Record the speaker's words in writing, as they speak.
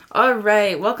All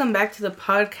right, welcome back to the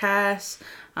podcast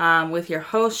with your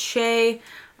host Shay.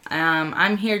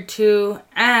 I'm here too,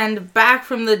 and back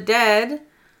from the dead.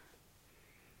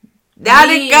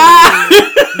 Daddy God,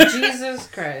 Jesus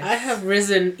Christ! I have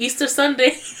risen Easter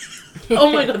Sunday.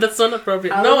 Oh my God, that's so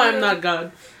inappropriate. No, I'm not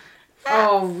God.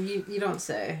 Oh, you don't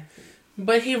say.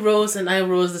 But he rose and I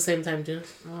rose the same time too.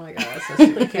 Oh my God, that's so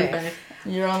sweet. Okay.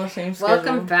 you're on the same schedule.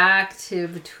 Welcome back to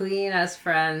Between Us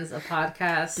Friends, a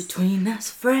podcast. Between us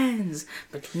friends,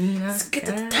 between us Get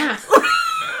to the gals.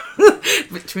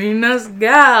 top. Between us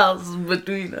gals,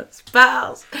 between us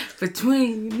pals,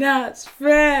 between us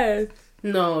friends.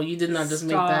 No, you did not just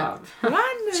Stop. make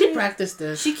that. She practiced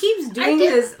this. She keeps doing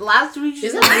this. Last week she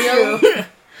Is said it real?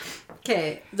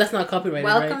 Okay. That's not copyrighted,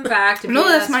 Welcome right? back to No,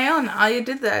 Between that's Us- my own. I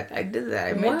did that. I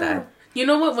made that. You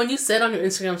know what? When you said on your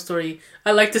Instagram story,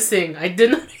 I like to sing, I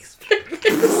did not expect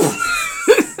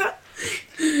this.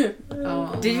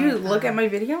 Oh, Did you look at my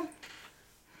video?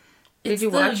 Did you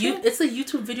watch it? It's a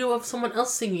YouTube video of someone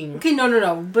else singing. Okay,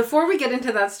 no. Before we get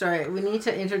into that story, we need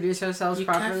to introduce ourselves You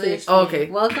properly. catfished Oh, okay.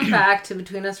 Welcome back to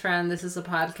Between Us Friends. This is a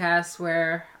podcast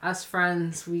where us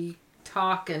friends, we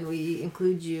talk and we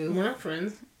include you. We're not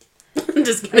friends.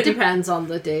 Just It kidding. depends on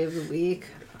the day of the week.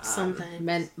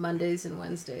 Sometimes. Mondays and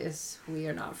Wednesdays, we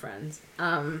are not friends.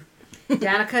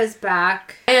 Danica is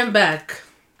back. I am back.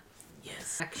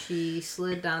 Yes. She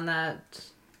slid down that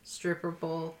stripper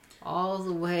pole all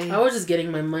the way. I was just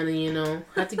getting my money,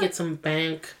 had to get some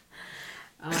bank.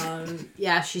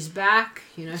 Yeah, she's back.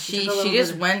 She took a little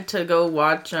just bit- went to go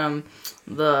watch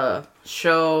the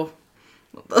show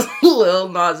Lil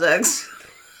Nas X.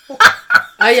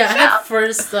 I had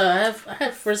first I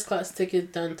had first class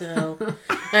ticket down to hell.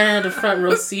 And I had a front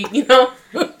row seat,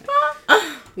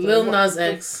 Lil Nas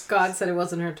X. God said it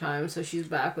wasn't her time, so she's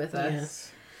back with us.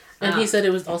 Yes. And he said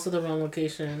it was also the wrong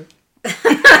location.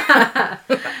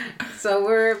 So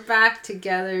we're back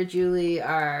together. Julie,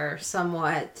 our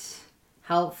somewhat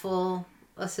helpful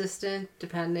assistant,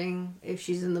 depending if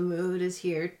she's in the mood, is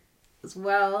here as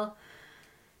well.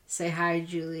 Say hi,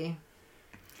 Julie.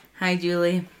 Hi,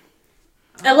 Julie.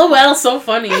 LOL, so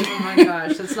funny. Oh my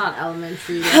gosh, that's not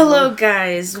elementary. Hello,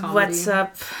 guys. Comedy. What's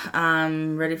up?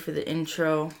 Ready for the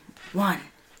intro. 1,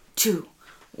 2,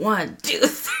 1, 2,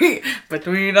 3.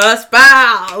 Between us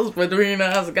pals, between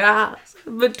us guys,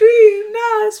 between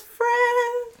us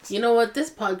friends. You know what? This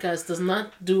podcast does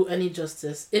not do any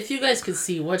justice. If you guys could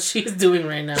see what she's doing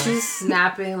right now. She's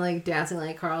snapping, dancing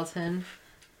like Carlton.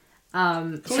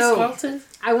 Who's So Carlton?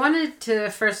 I wanted to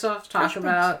first off talk Fresh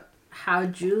about how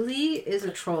Julie is a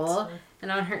troll,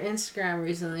 and on her Instagram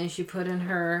recently, she put on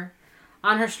her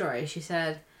story, she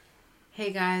said,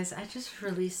 "Hey guys, I just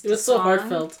released It was a so song,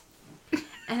 heartfelt.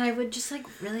 and I would just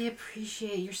really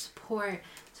appreciate your support.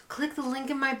 So click the link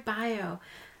in my bio."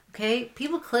 Okay,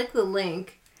 people click the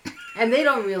link, and they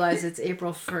don't realize it's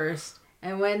April 1st,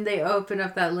 and when they open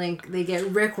up that link, they get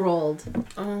rickrolled.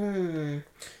 Oh,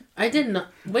 I did not.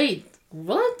 Wait,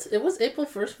 what? It was April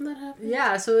 1st when that happened?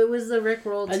 Yeah, so it was the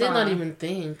rickrolled song. I did not even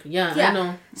think. Yeah, Yeah. I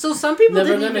know. So some people Never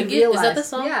didn't Gonna even Give- realize. is that the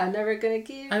song? Yeah, Never Gonna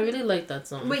Give. I really like that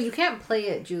song. Wait, you can't play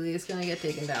it, Julie. It's gonna get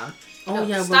taken down. Oh, No,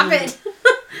 yeah. stop but- it.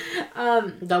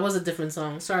 That was a different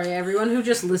song. Sorry, everyone who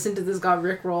just listened to this got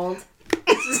rickrolled.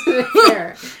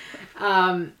 Fair.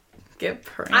 Get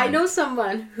pranked. I know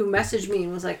someone who messaged me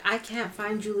and was like, "I can't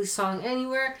find Julie's song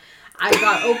anywhere." I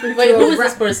got open Wait, to who a is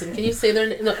this person? Can you say their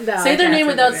name? No, No, I say their can't name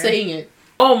say without their saying it.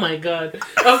 Oh my God.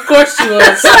 Of course she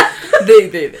was. They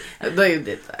did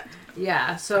that.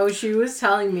 Yeah, so she was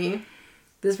telling me,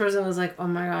 this person was like, "Oh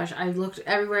my gosh, I looked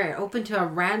everywhere. I opened to a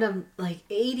random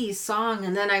 80s song,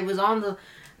 and then I was on the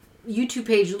YouTube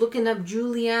page looking up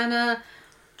Juliana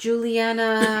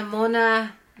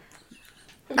Mona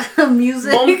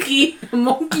music,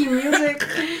 monkey music,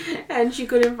 and she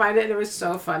couldn't find it. And it was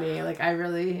so funny.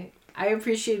 I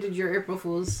appreciated your April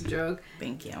Fool's joke.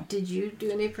 Thank you. Did you do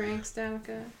any pranks,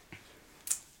 Danica?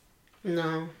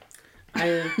 No.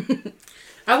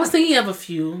 I was thinking of a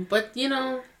few, but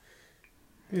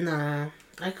nah,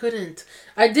 I couldn't.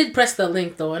 I did press the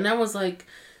link though, and I was like,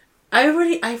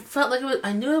 I felt like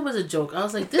I knew it was a joke. I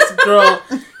was like, this girl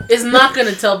is not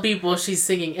gonna tell people she's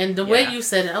singing. And the way you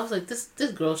said it, I was like, this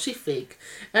girl, she fake.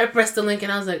 And I pressed the link,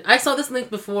 and I was like, I saw this link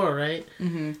before, right?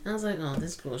 Mm-hmm. And I was like, oh,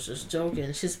 this girl's just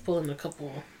joking. She's pulling a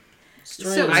couple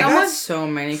strings. So I Someone- got so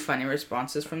many funny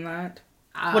responses from that.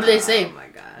 What did they say? Oh my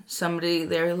god. Somebody,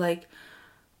 they're like,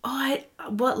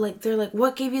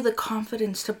 what gave you the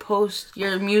confidence to post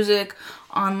your music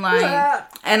online? Yeah.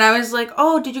 And I was like,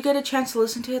 oh, did you get a chance to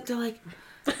listen to it? They're like,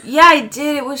 yeah, I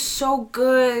did. It was so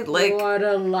good. Like, What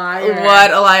a liar.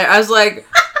 what a liar. I was like,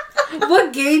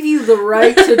 What gave you the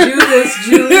right to do this,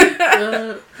 Julie?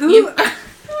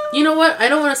 You know what? I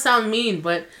don't want to sound mean,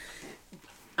 but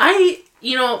I'm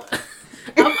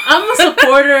a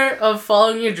supporter of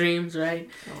following your dreams, right?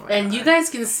 And you guys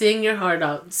can sing your heart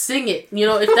out. Sing it.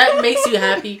 If that makes you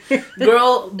happy,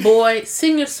 girl, boy,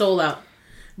 sing your soul out.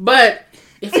 But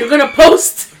if you're going to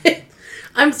post it,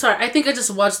 I'm sorry. I think I just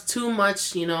watched too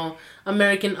much,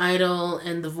 American Idol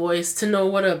and The Voice to know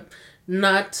what a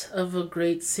nut of a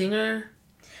great singer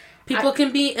people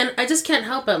can be. And I just can't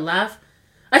help but laugh.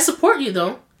 I support you,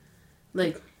 though.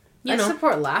 Like... I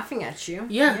support laughing at you.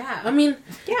 Yeah. I mean,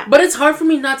 but it's hard for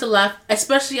me not to laugh,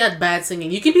 especially at bad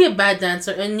singing. You can be a bad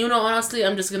dancer, and honestly,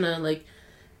 I'm just gonna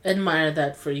admire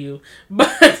that for you.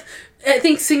 But I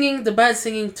think the bad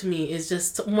singing to me is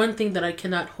just one thing that I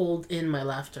cannot hold in my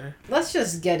laughter. Let's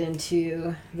just get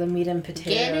into the meat and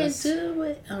potatoes. Get into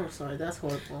it. Oh, sorry, that's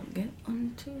horrible. Get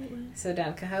into it. So,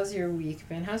 Danica, how's your week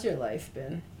been? How's your life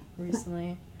been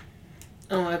recently?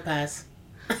 Oh, I pass.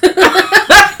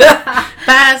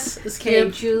 Pass. Okay,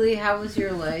 Julie, how was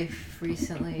your life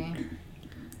recently?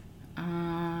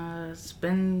 It's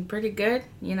been pretty good,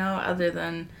 other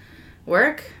than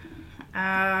work.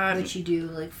 Which you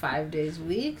do 5 days a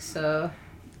week, so...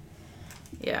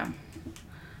 Yeah.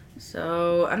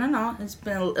 So, I don't know. It's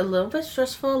been a little bit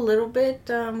stressful, a little bit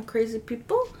crazy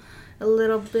people, a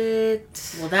little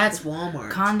bit... Well, that's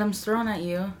Walmart. Condoms thrown at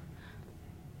you.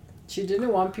 She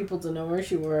didn't want people to know where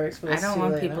she works. But I don't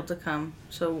want people to come,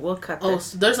 so we'll cut this. Oh,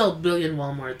 so there's a billion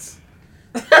Walmarts.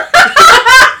 There's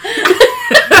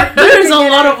a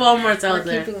lot of Walmarts out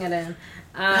there. We're keeping it in.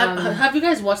 Have you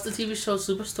guys watched the TV show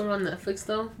Superstore on Netflix,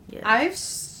 though? Yeah. I've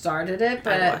started it,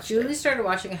 but Julie started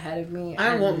watching ahead of me.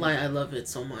 I won't lie, I love it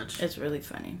so much. It's really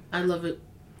funny. I love it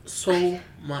so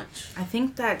much. I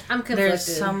think that there's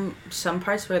some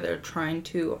parts where they're trying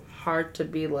too hard to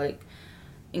be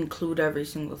include every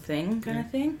single thing kind of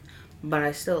thing, but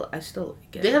I still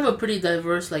like it. They have a pretty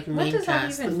diverse main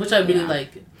cast, which I really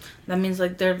like. That means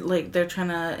they're trying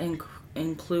to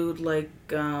include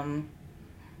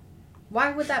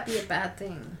Why would that be a bad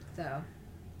thing though?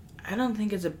 I don't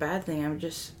think it's a bad thing.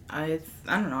 I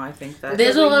don't know. I think that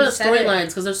there's a lot of storylines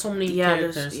because there's so many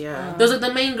characters. There's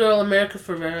the main girl, America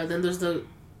Ferrera. Then there's I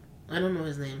don't know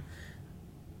his name.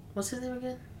 What's his name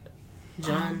again?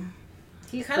 John.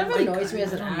 He kind of annoys me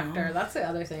as an actor. Know. That's the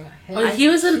other thing.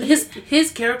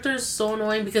 His character is so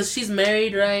annoying because she's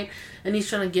married, right? And he's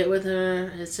trying to get with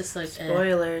her. It's just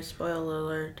spoiler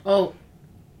alert. Oh.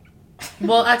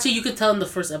 Well, actually, you could tell in the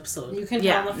first episode. You can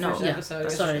tell in the first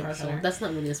episode. Sorry, that's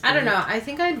not really a spoiler. I don't know. I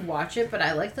think I'd watch it, but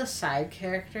I like the side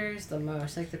characters the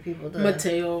most. The people that...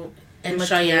 Mateo and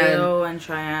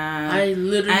Cheyenne. I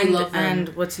literally love them. And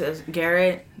what's his...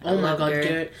 Garrett? Oh my god,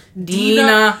 Garrett.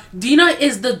 Dina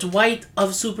is the Dwight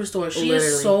of Superstore. She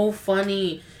is so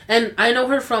funny. And I know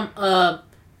her from...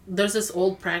 there's this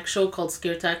old prank show called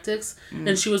Scare Tactics,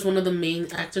 and she was one of the main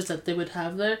actors that they would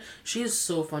have there. She is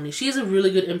so funny. She has a really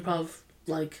good improv,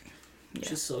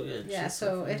 she's so good. Yeah,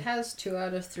 so it has 2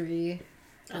 out of 3.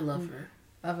 I love her.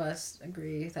 Of us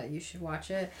agree that you should watch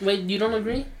it. Wait, you don't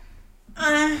agree?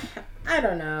 I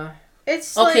don't know.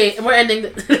 It's okay, we're ending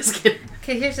this.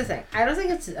 Okay, here's the thing. I don't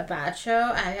think it's a bad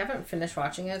show. I haven't finished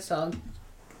watching it, so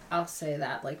I'll say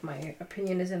that, my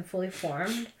opinion isn't fully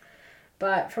formed.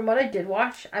 But from what I did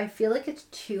watch, I feel like it's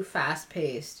too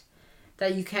fast-paced.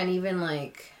 That you can't even,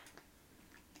 I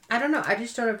don't know. I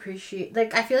just don't appreciate...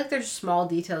 I feel like there's small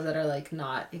details that are,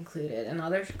 not included. In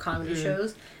other comedy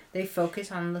shows, they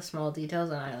focus on the small details,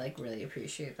 and I, really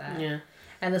appreciate that. Yeah.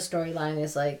 And the storyline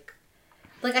is, I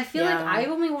feel like I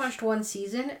only watched 1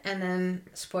 season, and then,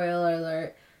 spoiler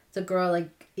alert, the girl,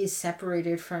 is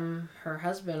separated from her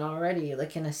husband already,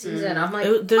 in a season. I'm like,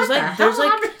 there's there's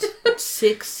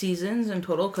 6 seasons in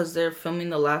total because they're filming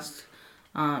the last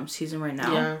season right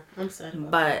now. Yeah, I'm sad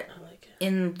about but that. I like it.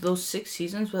 In those 6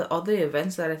 seasons, with all the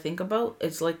events that I think about,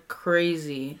 it's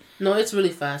crazy. No, it's really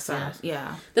fast.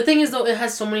 Yeah. The thing is, though, it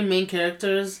has so many main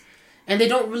characters, and they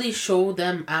don't really show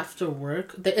them after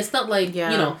work. It's not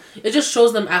it just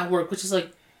shows them at work, which is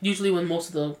usually when most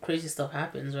of the crazy stuff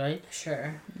happens, right?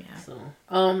 Sure. Yeah. So,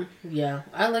 yeah,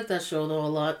 I like that show though a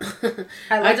lot.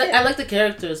 I like the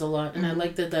characters a lot, and I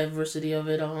like the diversity of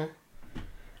it all.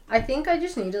 I think I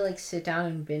just need to sit down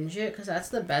and binge it because that's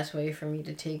the best way for me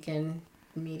to take in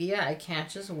media. I can't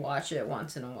just watch it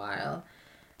once in a while.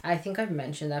 I think I've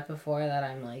mentioned that before that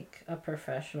I'm a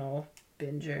professional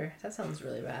binger. That sounds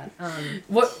really bad.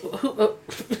 What?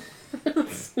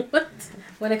 What?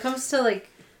 When it comes to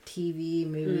TV,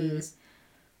 movies.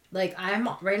 I'm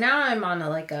on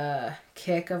a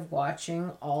kick of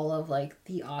watching all of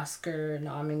the Oscar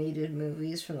nominated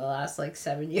movies from the last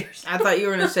 7 years. I thought you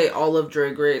were gonna say all of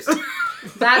Drag Race.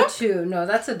 That too. No,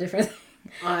 that's a different thing.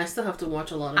 I still have to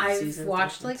watch a lot of seasons. I've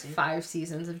watched like 5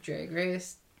 seasons of Drag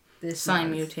Race this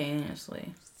month.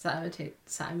 Simultaneously.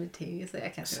 Simultaneously. I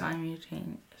can't say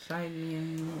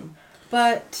Simultaneously.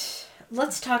 But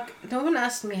let's talk. No one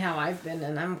asked me how I've been,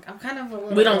 and I'm kind of a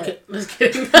little. We don't care. Just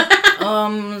kidding.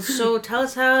 So tell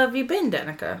us, how have you been,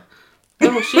 Danica?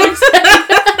 Oh, she's.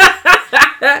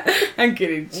 I'm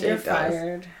kidding. You're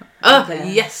fired.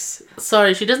 Okay. Yes.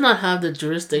 Sorry, she does not have the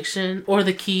jurisdiction or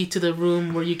the key to the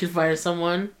room where you can fire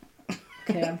someone.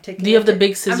 Okay, I'm taking. Do you have the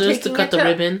big scissors to cut the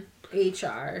ribbon?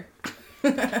 HR.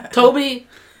 Toby.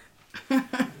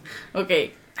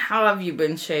 Okay, how have you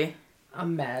been, Shay? A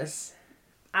mess.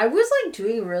 I was like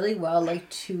doing really well like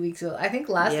 2 weeks ago. I think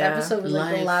last episode was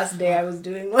like the last day I was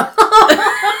doing well.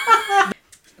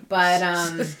 But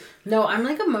no, I'm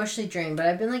like emotionally drained, but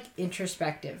I've been like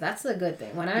introspective. That's the good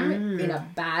thing. When I'm in a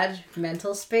bad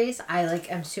mental space, I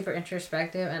like am super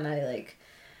introspective and I like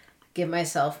give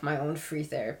myself my own free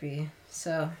therapy.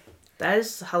 So that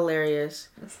is hilarious.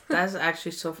 That's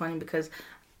actually so funny because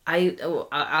I'll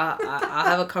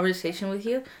have a conversation with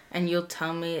you and you'll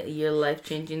tell me your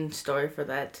life-changing story for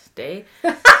that day.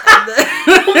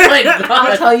 Oh my God.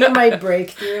 I'll tell you my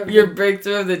breakthrough. Your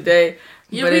breakthrough of the day.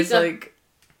 But it's like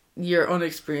your own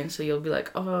experience, so you'll be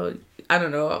like, oh, I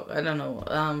don't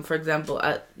know. For example,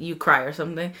 you cry or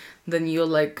something, then you'll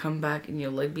like come back and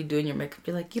you'll like be doing your makeup,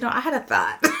 be like, I had a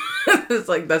thought. It's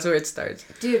like that's where it starts.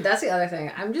 Dude, that's the other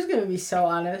thing. I'm just gonna be so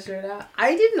honest right now.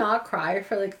 I did not cry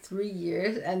for like 3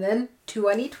 years, and then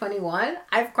 2021,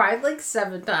 I've cried like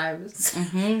 7 times.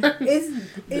 Mm-hmm.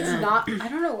 It's not. I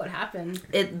don't know what happened.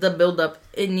 The build up,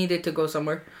 it needed to go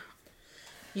somewhere.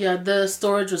 Yeah, the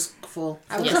storage was full.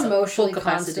 I was emotionally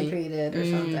constipated or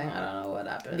something. I don't know what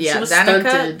happened. Yeah,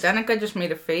 Danica just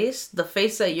made a face. The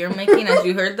face that you're making as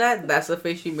you heard that, that's the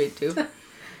face she made too.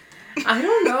 I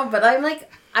don't know, but I'm like,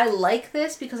 I like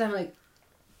this because I'm like,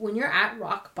 when you're at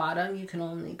rock bottom, you can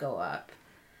only go up.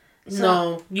 So,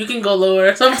 no, you can go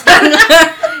lower sometimes.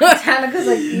 Danica's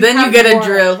like, then you get a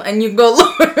drill and you go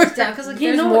lower. Danica's like,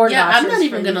 there's more notches. I'm not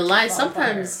even gonna lie.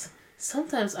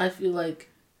 Sometimes I feel like,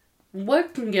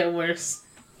 what can get worse?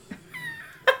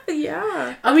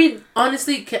 Yeah. I mean,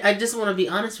 honestly, I just want to be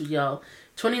honest with y'all.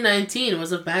 2019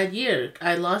 was a bad year.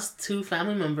 I lost 2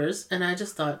 family members, and I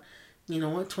just thought, you know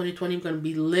what, 2020 I'm going to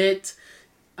be lit.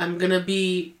 I'm going to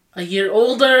be a year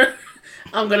older.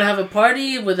 I'm going to have a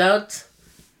party without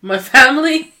my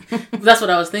family. That's what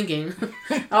I was thinking.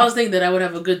 I was thinking that I would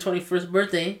have a good 21st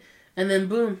birthday, and then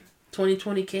boom,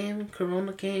 2020 came,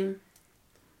 Corona came.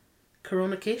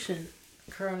 Coronacation.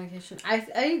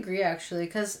 I agree, actually,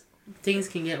 because things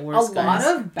can get worse, A lot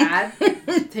of bad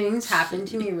things happened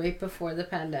to me right before the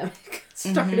pandemic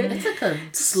started. Mm-hmm. It's like a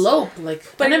slope, but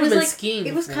I've never been skiing.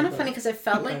 It was kind of funny because I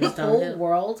felt like the whole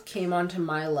world came onto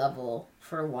my level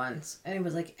for once, and it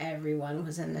was like everyone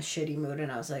was in a shitty mood,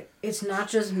 and I was like, it's not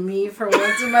just me for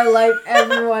once in my life.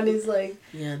 Everyone is like,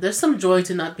 yeah, there's some joy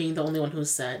to not being the only one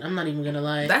who's sad. I'm not even gonna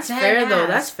lie. That's fair though.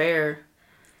 That's fair.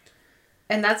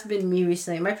 And that's been me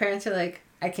recently. My parents are like,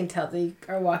 I can tell they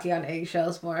are walking on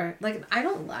eggshells more. Like, I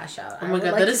don't lash out. Oh my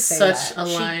God, that is such a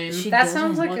line. That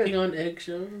sounds like walking on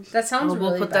eggshells. That sounds really bad.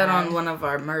 We'll put that on one of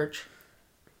our merch.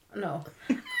 No.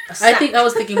 I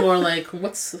was thinking more like,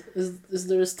 is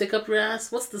there a stick up your ass?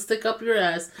 What's the stick up your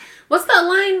ass? What's that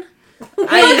line?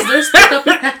 Is there a stick up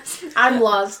your ass? I'm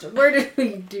lost. Where did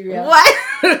we do that?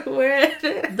 What? Where?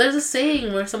 There's a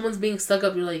saying where someone's being stuck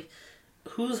up, you're like,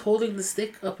 who's holding the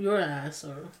stick up your ass?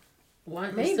 Or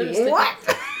why? Maybe. What?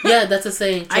 Yeah, that's a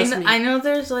saying. I know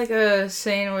there's like a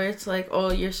saying where it's like,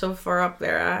 oh, you're so far up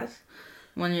their ass.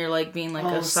 When you're like being like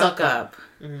a suck up.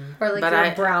 Mm. Or like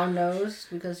your brown nose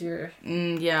because your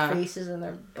face is in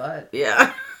their butt.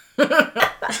 Yeah.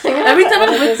 Every time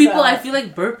I'm with people, I feel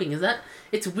like burping.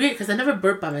 It's weird because I never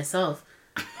burp by myself.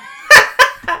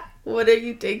 What are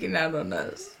you taking out on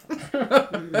us?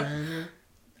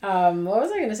 What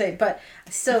was I going to say? But,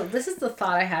 so, this is the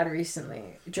thought I had recently.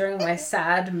 During my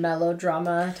sad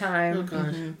melodrama time. Oh,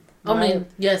 God. Mm-hmm.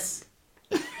 Yes.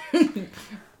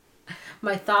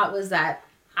 My thought was that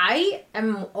I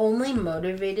am only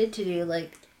motivated to do,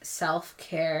 like,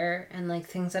 self-care and, like,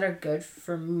 things that are good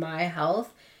for my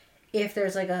health if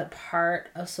there's, like, a part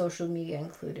of social media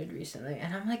included recently.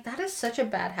 And I'm like, that is such a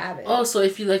bad habit. Oh, so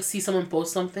if you, like, see someone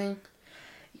post something?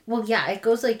 Well, yeah, it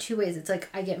goes, like, 2 ways. It's, like,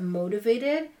 I get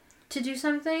motivated to do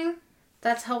something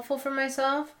that's helpful for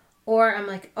myself. Or I'm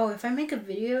like, oh, if I make a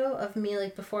video of me,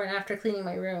 like, before and after cleaning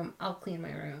my room, I'll clean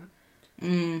my room.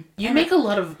 You make a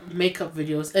lot of makeup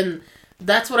videos, and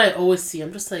that's what I always see.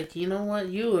 I'm just like, you know what?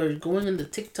 You are going into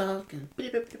TikTok and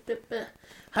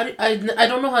how do I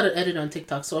don't know how to edit on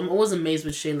TikTok, so I'm always amazed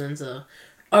with Shaylin's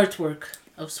artwork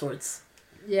of sorts.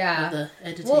 Yeah. Of the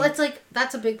editing. Well, it's like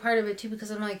that's a big part of it too, because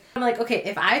I'm like, okay,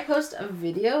 if I post a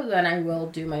video, then I will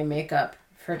do my makeup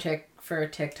for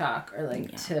TikTok or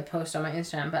like to post on my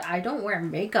Instagram. But I don't wear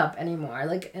makeup anymore.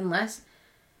 Like unless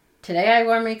today I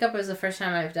wore makeup. It was the first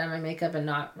time I've done my makeup and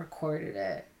not recorded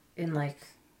it in like.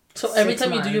 So every time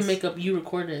months. you do your makeup, you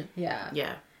record it. Yeah.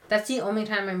 Yeah. That's the only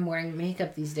time I'm wearing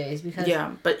makeup these days because.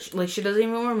 Yeah, but like she doesn't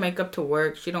even wear makeup to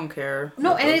work. She don't care.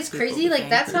 No, and it's crazy. Like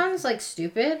that sounds like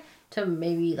stupid to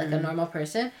maybe like a normal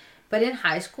person, but in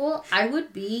high school, I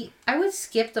would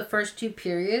skip the first 2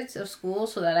 periods of school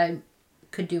so that I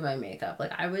could do my makeup.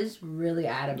 Like I was really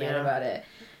adamant about it.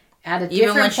 At a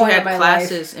even when she point had in my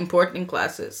classes, important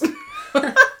classes.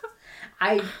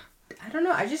 I don't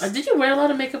know. I just did you wear a lot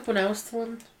of makeup when I was still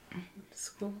in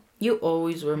school? You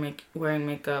always were wearing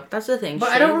makeup. That's the thing. But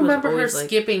I don't remember her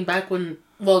skipping back when.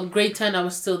 Well, grade 10, I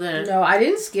was still there. No, I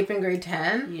didn't skip in grade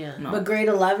 10. Yeah. No. But grade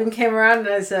 11 came around and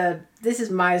I said, "This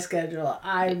is my schedule.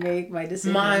 I make my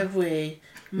decision. My way.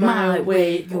 My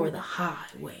way. You're the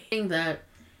highway." Thing that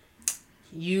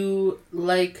you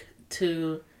like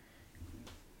to.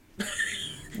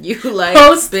 You like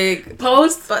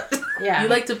Post. but Yeah. You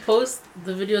like to post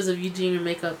the videos of you doing your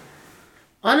makeup.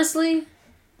 Honestly,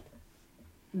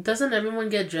 doesn't everyone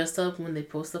get dressed up when they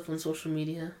post stuff on social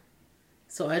media?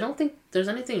 So I don't think there's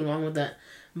anything wrong with that.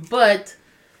 But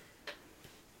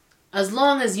as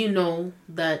long as you know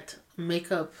that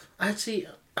makeup... Actually,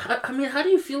 I mean, how do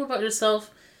you feel about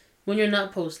yourself when you're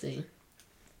not posting?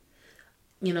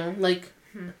 You know, like,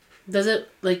 does it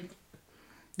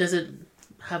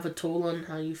have a toll on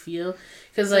how you feel?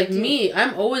 Because, like, me,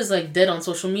 I'm always, like, dead on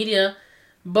social media,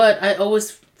 but I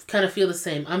always kind of feel the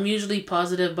same. I'm usually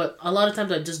positive, but a lot of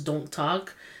times I just don't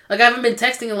talk. Like, I haven't been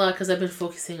texting a lot because I've been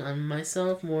focusing on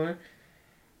myself more.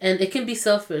 And it can be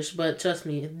selfish, but trust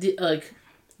me,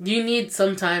 you need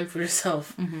some time for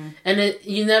yourself. Mm-hmm. And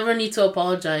you never need to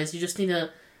apologize. You just need to...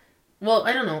 Well,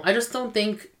 I don't know. I just don't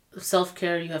think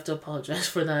self-care, you have to apologize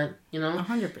for that, you know?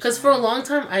 100%. Because for a long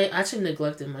time, I actually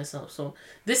neglected myself. So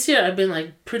this year, I've been,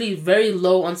 like, very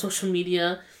low on social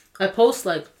media. I post,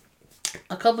 like,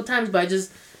 a couple times, but I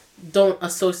just don't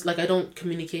associate... Like, I don't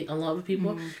communicate a lot with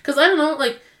people. Because, I don't know,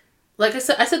 like I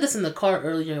said this in the car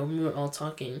earlier when we were all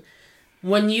talking.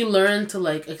 When you learn to,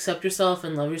 like, accept yourself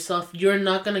and love yourself, you're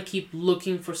not going to keep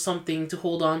looking for something to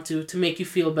hold on to make you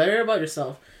feel better about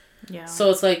yourself. Yeah. So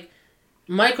it's like,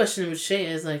 my question with Shay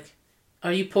is, like,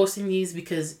 are you posting these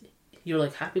because you're,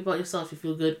 like, happy about yourself, you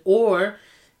feel good? Or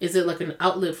is it, like, an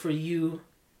outlet for you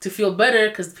to feel better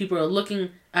because people are looking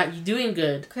at you doing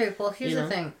good? Okay, well, here's the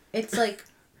thing. It's like,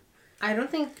 I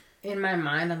don't think in my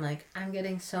mind I'm like, I'm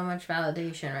getting so much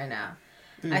validation right now.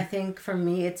 I think for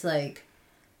me it's like,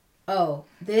 oh,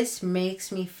 this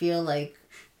makes me feel like...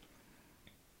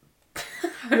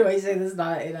 How do I say this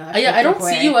not in a... Yeah, I don't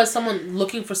way? see you as someone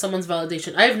looking for someone's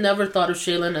validation. I've never thought of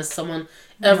Shaylin as someone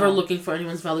ever looking for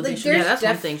anyone's validation. Yeah, that's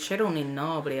one thing. She don't need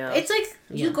nobody else. It's like,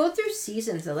 you go through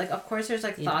seasons though. Like, of course there's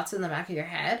like thoughts in the back of your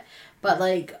head. But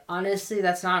like, honestly,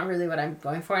 that's not really what I'm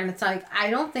going for. And it's like, I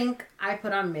don't think I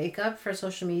put on makeup for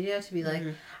social media to be like,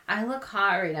 I look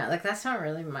hot right now. Like, that's not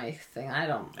really my thing. I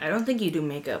don't think you do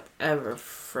makeup ever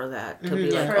for that. To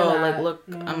be like, For oh, that, like, look,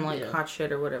 no. I'm like hot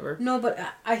shit or whatever. No, but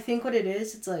I think what it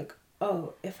is, it's like,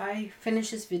 oh, if I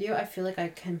finish this video, I feel like I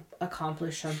can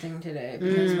accomplish something today.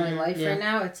 Because my life right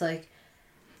now, it's like...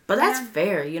 But that's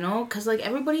fair, you know? Because, like,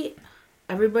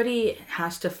 everybody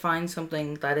has to find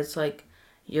something that is, like,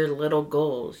 your little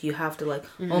goals. You have to, like,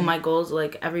 oh, my goals,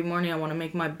 like, every morning I want to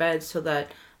make my bed so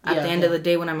that at the end of the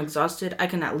day when I'm exhausted, I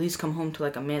can at least come home to,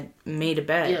 like, a made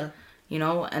bed. Yeah. You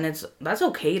know? And that's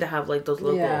okay to have, like, those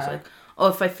little goals. Like, oh,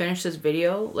 if I finish this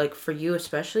video, like, for you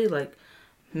especially, like,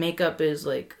 makeup is,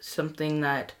 like, something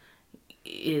that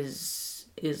is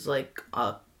like,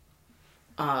 a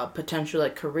potential,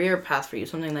 like, career path for you.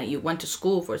 Something that you went to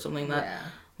school for. Something that,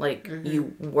 like,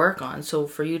 you work on. So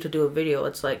for you to do a video,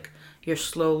 it's, like, you're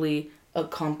slowly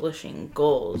accomplishing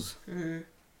goals.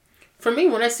 For me,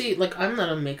 when I see, like, I'm not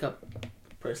a makeup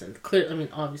person. I mean,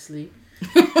 obviously.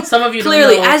 Some of you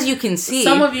clearly, don't know. as you can see.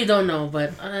 Some of you don't know,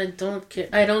 but I don't care.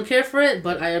 I don't care for it,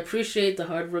 but I appreciate the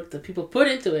hard work that people put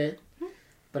into it.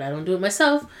 But I don't do it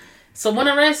myself. So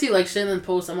whenever I see, like, Shaylin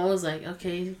post, I'm always like,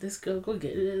 okay, this girl, go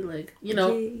get it. Like, you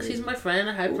know, she's my friend.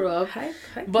 I hype her up.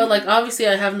 But, like, obviously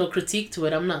I have no critique to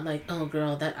it. I'm not like, oh,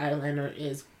 girl, that eyeliner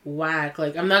is whack.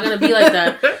 Like, I'm not gonna be like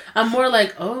that. I'm more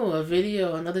like, oh, a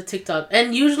video, another TikTok.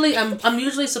 And usually, I'm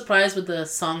usually surprised with the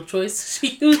song choice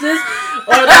she uses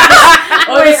or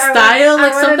the style.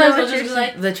 Like, sometimes I'll just be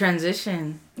like, the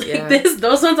transition. Yeah.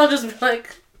 Those ones I'll just be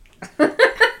like,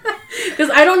 because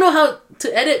I don't know how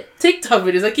to edit TikTok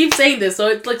videos. I keep saying this, so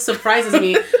it like surprises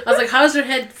me. I was like, how's your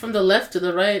head from the left to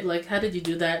the right? Like, how did you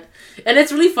do that? And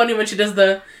it's really funny when she does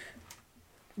the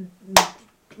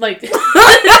like when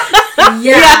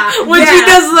she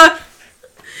does the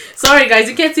sorry guys,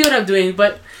 you can't see what I'm doing,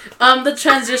 but the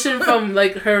transition from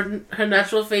like her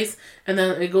natural face, and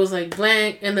then it goes like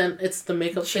blank, and then it's the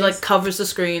makeup she face. like covers the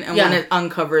screen, and when it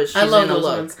uncovers, she's I love in a those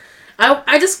look. ones.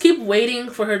 I just keep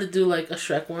waiting for her to do like a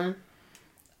Shrek one.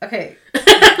 Okay.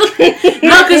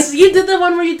 No, because you did the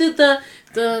one where you did the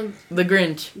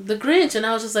Grinch, and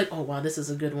I was just like, oh wow, this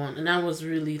is a good one, and I was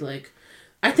really like,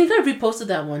 I think I reposted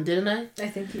that one, didn't I? I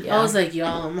think you did. I was like,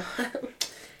 yum.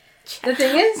 The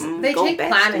thing is, they take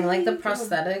planning, like the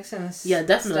prosthetics and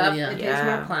definitely, stuff. yeah. It takes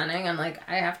more planning, and like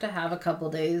I have to have a couple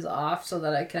days off so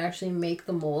that I can actually make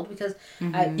the mold, because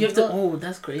you have to. Oh,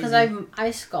 that's crazy. Because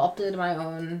I sculpted my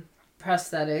own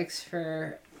prosthetics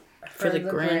for the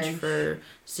Grinch, for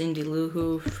Cindy Lou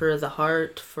Who, for the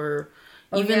heart, for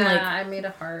like I made a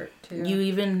heart too. You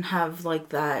even have like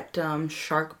that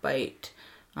shark bite.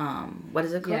 What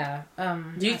is it called? Yeah.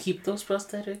 Do you keep those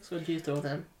prosthetics or do you throw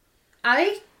them?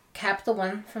 I kept the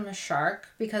one from the shark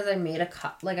because I made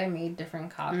I made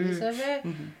different copies of it.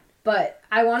 Mm-hmm. But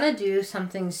I want to do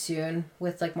something soon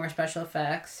with like more special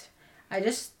effects. I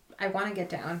want to get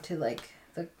down to like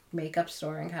the makeup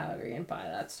store in Calgary and buy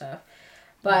that stuff.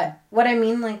 But what I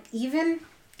mean, like, even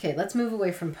okay, let's move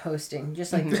away from posting.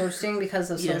 Just like posting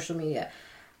because of social media.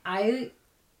 I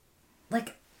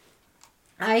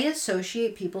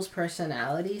associate people's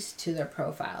personalities to their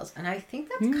profiles, and I think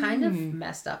that's kind of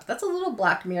messed up. That's a little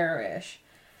Black Mirror-ish.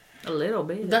 A little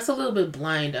bit. That's a little bit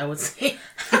blind, I would say.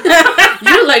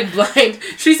 You're like blind.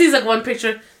 She sees like one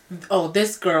picture. Oh,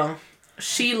 this girl,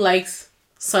 she likes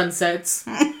sunsets.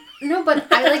 No, but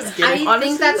I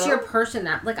think that's your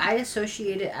personality. Like, I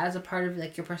associate it as a part of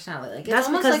like your personality. Like, that's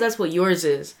because that's what yours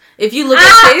is. If you look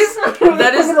at Shay's,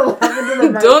 that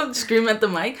is. Don't scream at the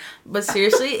mic. But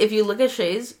seriously, if you look at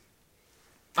Shay's,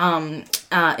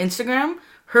 Instagram,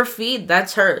 her feed,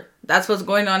 that's her. That's what's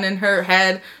going on in her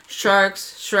head.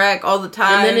 Sharks, Shrek, all the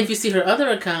time. And then if you see her other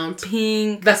account,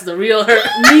 Pink, that's the real her.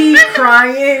 Me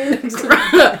crying,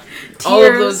 all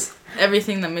of those.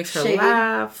 Everything that makes her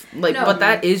laugh. Like, no, but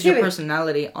that is your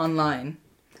personality online.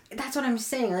 That's what I'm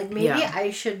saying. Like, maybe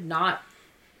I should not.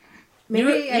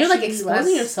 Maybe you're like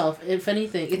exposing yourself, if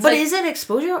anything. It's but like, is it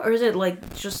exposure or is it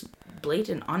like just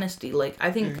blatant honesty? Like,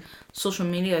 I think social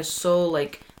media is so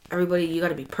like everybody. You got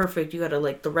to be perfect. You got to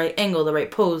like the right angle, the right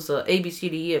pose, the A B C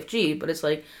D E F G. But it's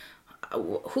like,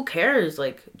 who cares?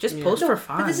 Like, just post for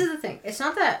fun. But this is the thing. It's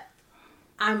not that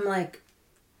I'm like,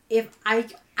 if I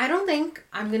don't think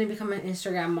I'm going to become an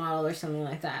Instagram model or something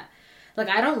like that. Like,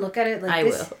 I don't look at it like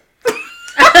this. Will.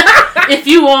 If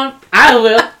you won't, I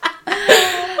will.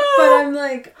 But I'm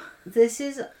like, this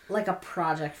is like a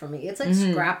project for me. It's like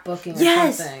scrapbooking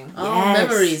or something. Oh,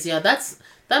 memories. Yeah, that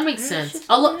makes sense.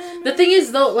 The thing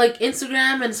is, though, like,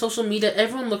 Instagram and social media,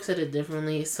 everyone looks at it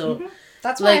differently. So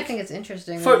that's why I think it's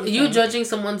interesting. For you judging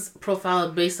someone's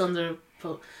profile based on their...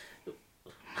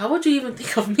 How would you even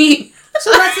think of me? So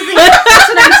that's the thing. That's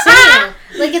what I'm saying.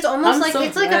 Like, it's almost like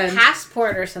it's like a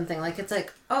passport or something. Like, it's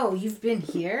like, oh, you've been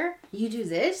here. You do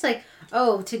this. Like,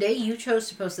 oh, today you chose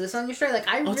to post this on your story. Like,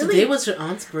 today was your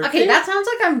aunt's birthday. Okay, that sounds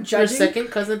like I'm judging. Your second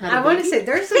cousin had. I want to say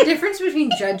there's a difference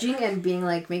between judging and being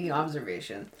like making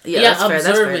observations. Yeah, that's fair.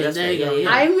 That's fair. There you go. Yeah.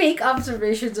 I make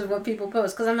observations of what people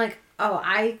post because I'm like, oh,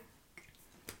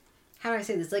 how do I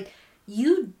say this? Like,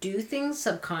 you do things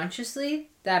subconsciously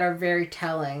that are very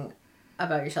telling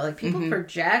about yourself. Like, people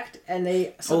project and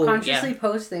they subconsciously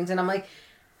post things, and I'm like,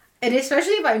 and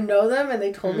especially if I know them and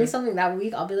they told me something that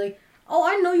week, I'll be like, oh,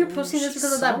 I know you're posting this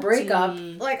because of that breakup.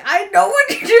 Like, I know what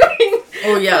you're doing.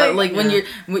 Oh yeah, like when you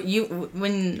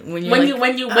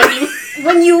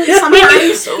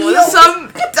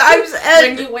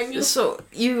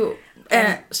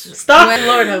stop.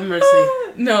 Lord have mercy.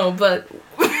 No, but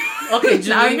okay, Julie,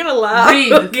 now I'm gonna laugh.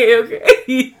 Breathe.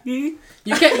 Okay.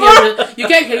 You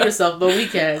can't hear yourself, but we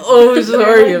can. Oh,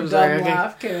 sorry. I'm sorry.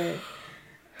 Laugh, okay.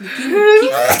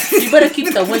 You better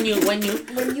keep that when you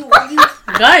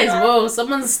guys. Whoa!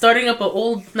 Someone's starting up an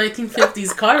old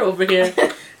 1950s car over here.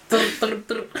 Okay.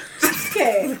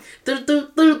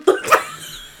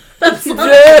 That's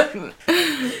okay.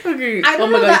 I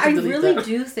don't know that I really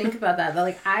do think about that.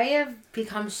 Like, I have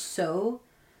become so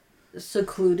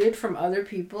secluded from other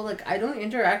people. Like, I don't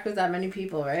interact with that many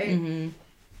people, right? Mm-hmm.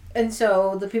 And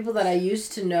so the people that I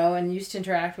used to know and used to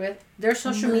interact with, their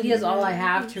social media is all I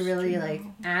have to really, like,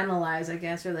 analyze, I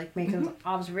guess, or, like, make an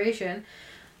observation.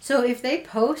 So if they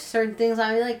post certain things,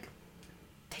 I, like,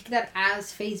 take that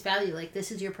as face value. Like,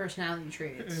 this is your personality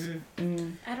traits.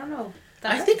 I don't know.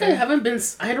 I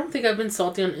don't think I've been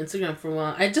salty on Instagram for a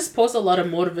while. I just post a lot of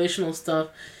motivational stuff.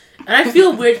 And I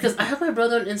feel weird because I have my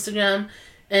brother on Instagram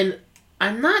and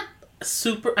I'm not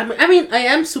super, I mean, I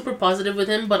am super positive with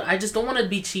him, but I just don't want to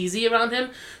be cheesy around him.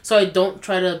 So I don't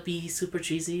try to be super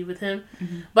cheesy with him.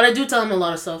 But I do tell him a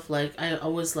lot of stuff. Like, I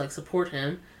always, like, support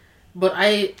him. But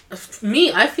I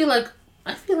feel like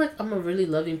I'm a really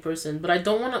loving person, but I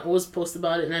don't want to always post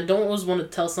about it, and I don't always want to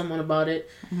tell someone about it.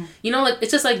 You know, like,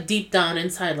 it's just, like, deep down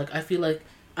inside, like, I feel like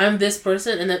I'm this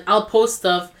person, and then I'll post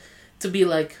stuff to be,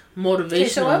 like, motivational. Okay,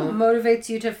 so what motivates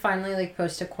you to finally, like,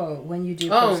 post a quote when you do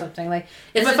post something? Like,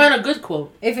 if I find a good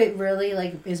quote. If it really,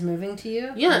 like, is moving to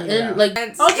you? Yeah, and, like... Okay,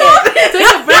 take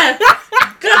a breath.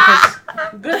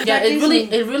 Good. Yeah,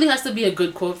 it really has to be a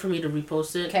good quote for me to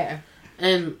repost it. Okay.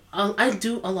 And I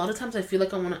do, a lot of times I feel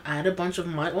like I want to add a bunch of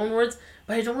my own words,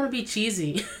 but I don't want to be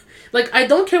cheesy. Like, I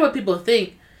don't care what people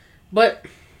think, but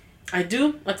I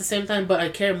do at the same time, but I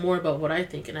care more about what I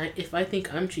think. And if I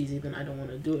think I'm cheesy, then I don't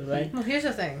want to do it, right? Well, here's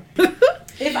the thing.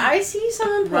 If I see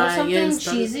someone post something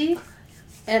cheesy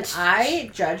and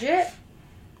I judge it,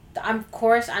 of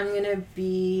course I'm going to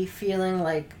be feeling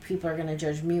like people are going to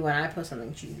judge me when I post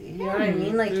something cheesy. You know what I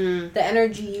mean? Like, the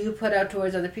energy you put out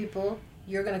towards other people,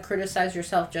 you're going to criticize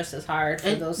yourself just as hard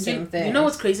for those same things. You know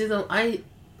what's crazy, though? I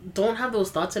don't have those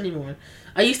thoughts anymore.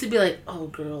 I used to be like, oh,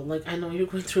 girl, like, I know you're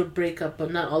going through a breakup,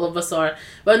 but not all of us are.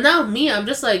 But now, I'm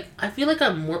just like, I feel like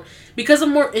I'm more... Because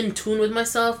I'm more in tune with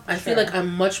myself, I feel like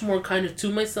I'm much more kinder to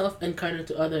myself and kinder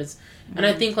to others. And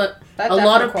I think, like, a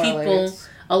lot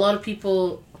of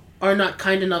people are not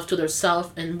kind enough to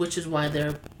themselves, and which is why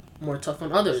they're more tough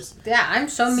on others. Yeah, I'm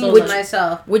so mean to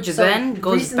myself. Which then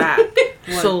goes back.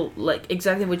 So, like,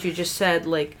 exactly what you just said,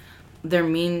 like, they're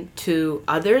mean to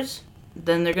others,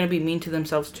 then they're going to be mean to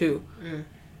themselves, too.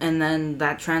 And then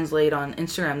that translate on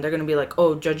Instagram. They're going to be like,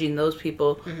 oh, judging those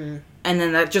people. And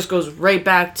then that just goes right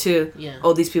back to,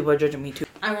 oh, these people are judging me, too.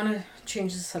 I want to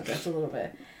change the subject a little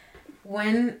bit.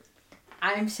 When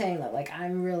I'm saying that, like,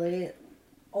 I'm really...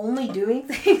 only doing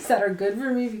things that are good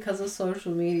for me because of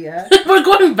social media. We're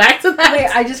going back to that.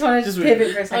 Wait, I just want to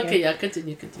pivot for a second. Okay, yeah,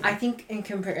 continue. I think in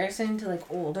comparison to, like,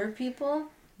 older people,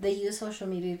 they use social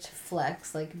media to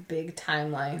flex, like, big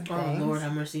timeline things. Oh, Lord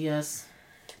have mercy, yes.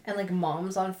 And, like,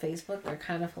 moms on Facebook are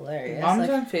kind of hilarious. Moms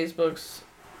on Facebook's...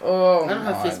 Oh, I don't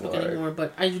have Facebook anymore,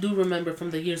 but I do remember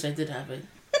from the years I did have it.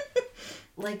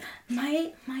 Like,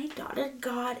 my daughter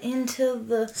got into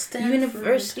the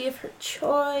university of her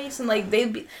choice, and like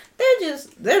they're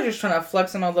just trying to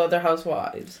flex on all the other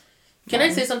housewives. Can I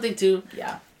say something too?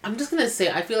 Yeah. I'm just gonna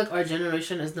say I feel like our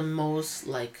generation is the most,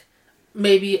 like,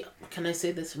 maybe, can I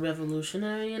say this,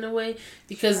 revolutionary in a way,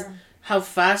 because how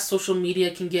fast social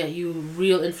media can get you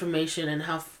real information and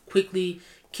how quickly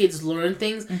kids learn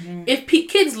things. If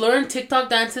kids learn TikTok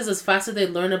dances as fast as they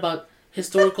learn about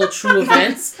historical true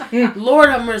events, Lord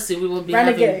have mercy, we will be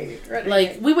Renegade.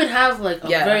 Like, we would have, like, a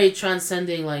very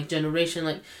transcending, like, generation.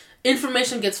 Like,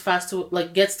 information gets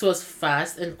to us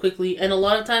fast and quickly, and a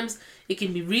lot of times it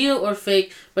can be real or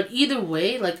fake, but either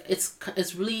way, like,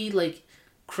 it's really, like,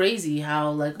 crazy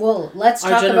how, like, let's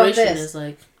talk about this. Is,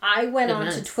 like, I went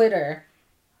onto Twitter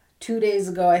 2 days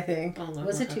ago, I think.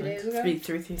 Was it 2 days ago?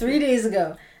 3 days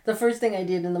ago. The first thing I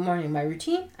did in the morning, my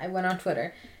routine, I went on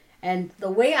Twitter. And the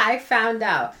way I found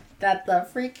out that the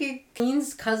freaking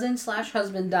Queen's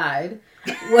cousin/husband died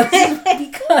was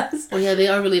because... Oh, yeah, they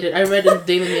are related. I read in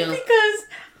Daily Mail. Because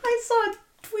I saw a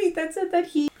tweet that said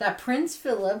that Prince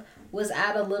Philip was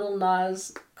at a Lil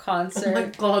Nas concert. Oh, my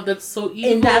God, that's so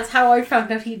evil. And that's how I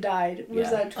found out he died, was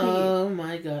that tweet. Oh,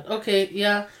 my God. Okay,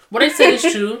 yeah. What I said is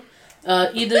true.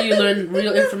 Either you learn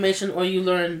real information or you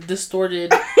learn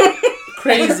distorted...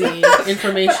 crazy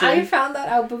information. But I found that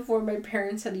out before my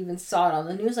parents had even saw it on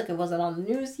the news. Like, it wasn't on the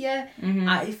news yet.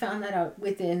 I found that out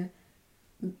within,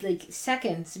 like,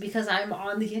 seconds because I'm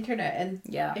on the internet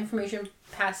and information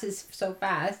passes so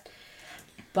fast.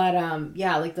 But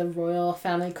like the royal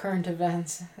family current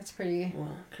events, that's pretty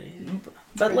crazy.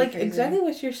 But like crazy. Exactly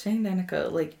what you're saying,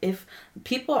 Danica. Like, if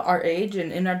people our age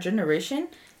and in our generation,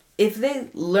 if they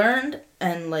learned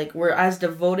and like were as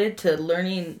devoted to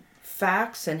learning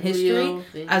facts and history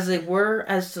as they were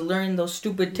as to learning those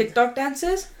stupid TikTok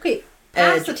dances. Okay,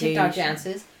 past the TikTok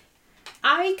dances,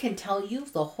 I can tell you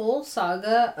the whole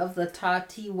saga of the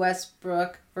Tati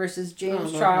Westbrook versus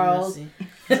James Charles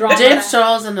drama. James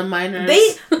Charles and the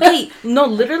minors. No,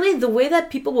 literally the way that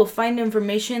people will find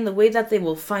information, the way that they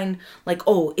will find, like,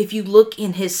 oh, if you look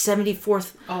in his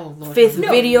 74th,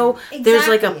 video, there's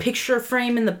like a picture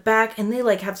frame in the back, and they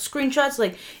like have screenshots.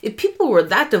 Like, if people were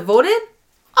that devoted,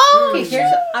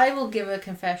 okay, I will give a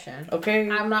confession. Okay.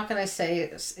 I'm not going to say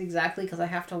it exactly because I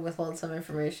have to withhold some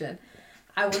information.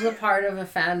 I was a part of a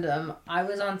fandom. I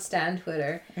was on Stan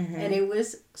Twitter, and it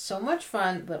was so much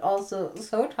fun, but also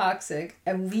so toxic.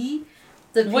 And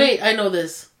I know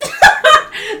this.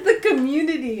 The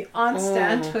community on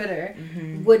Stan Twitter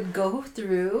would go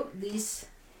through these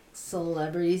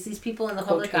celebrities, these people in the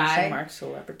public eye.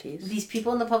 Celebrities. These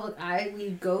people in the public eye,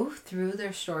 we'd go through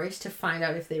their stories to find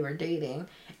out if they were dating.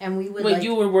 And we would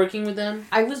you were working with them?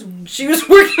 She was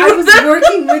working with them?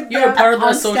 Working with them. You were part of the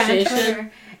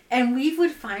association? And we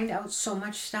would find out so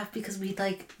much stuff because we'd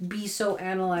like be so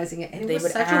analyzing it. And they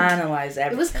would analyze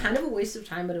everything. It was kind of a waste of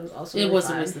time, but it was also a waste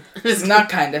of time. It's not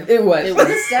kind of. It was. It was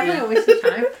definitely a waste of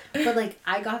time. But like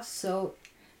I got so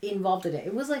involved in it.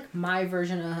 It was like my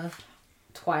version of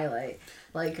Twilight.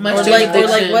 Like what's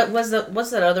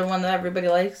that other one that everybody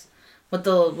likes? With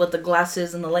the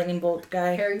glasses and the lightning bolt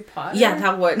guy. Harry Potter? Yeah,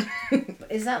 that one.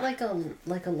 Is that like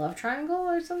a love triangle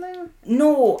or something?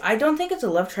 No, I don't think it's a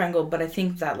love triangle, but I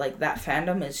think that like that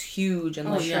fandom is huge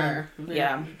and sure.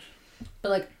 Yeah.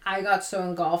 But like I got so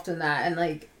engulfed in that, and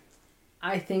like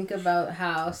I think about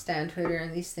how Stan Twitter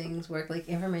and these things work. Like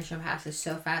information passes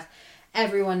so fast.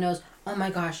 Everyone knows, oh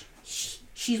my gosh,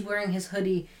 she's wearing his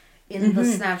hoodie in the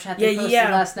Snapchat they posted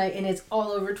last night, and it's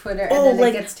all over Twitter, and then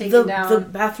it gets taken down. The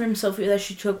bathroom selfie that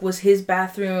she took was his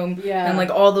bathroom, and like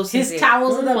all those things. His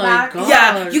towels in the back. God.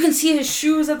 Yeah, you can see his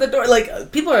shoes at the door.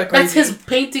 Like, people are crazy. That's his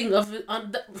painting of it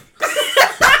on the...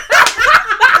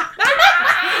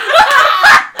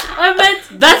 I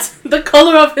meant that's the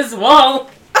color of his wall.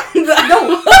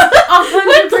 No, 100%.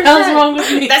 What the hell's wrong with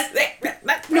me?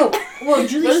 No, well,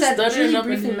 Julie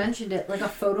briefly mentioned it, like a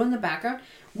photo in the background.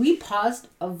 We paused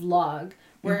a vlog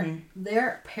where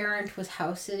their parent was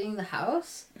house sitting the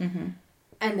house,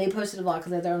 and they posted a vlog because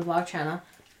they had their own vlog channel.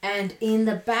 And in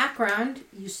the background,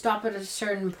 you stop at a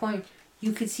certain point,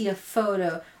 you could see a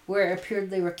photo where it appeared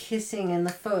they were kissing in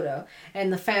the photo,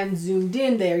 and the fan zoomed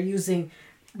in there using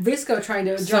Visco trying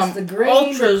to adjust the grain,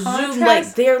 ultra zoom,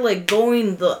 like they're like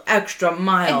going the extra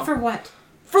mile. And for what?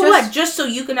 What? Just so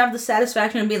you can have the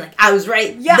satisfaction of being like, I was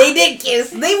right. Yeah. They did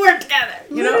kiss. They were together.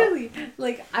 You Literally. Know?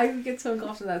 Like, I get so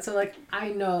engulfed in that. So, like,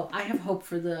 I know, I have hope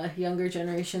for the younger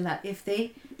generation that if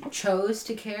they chose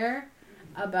to care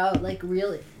about, like,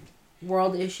 real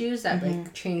world issues, that,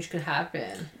 like, change could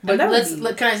happen. But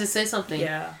can I just say something?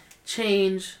 Yeah.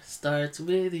 Change starts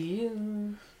with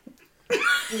you.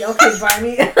 Okay,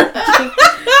 Barney.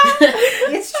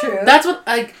 It's true. That's what,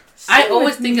 like... I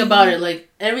always think about it, like,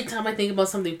 every time I think about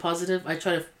something positive, I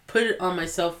try to put it on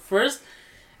myself first.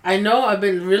 I know I've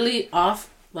been really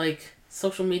off, like,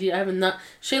 social media. I haven't not...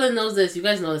 Shayla knows this. You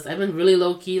guys know this. I've been really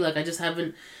low-key. Like, I just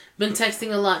haven't been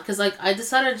texting a lot. Because, like, I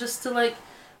decided just to, like,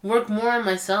 work more on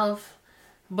myself.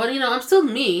 But, you know, I'm still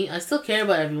me. I still care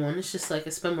about everyone. It's just, like, I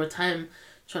spend more time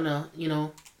trying to, you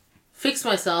know, fix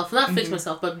myself. Not fix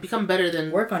myself, but become better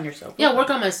than... Work on yourself. Yeah, work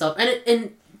on myself.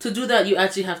 And to do that, you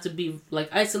actually have to be, like,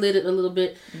 isolated a little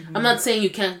bit. I'm not saying you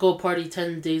can't go party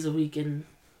 10 days a week and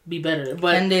be better.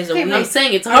 But 10 days a week. I'm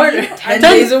saying it's harder. 10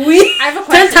 days a week? I have a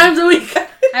question. 10 times a week.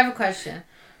 I have a question.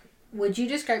 Would you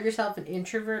describe yourself an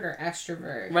introvert or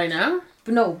extrovert? Right now?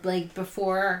 No, like,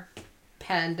 before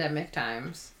pandemic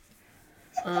times.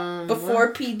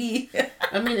 Before PD.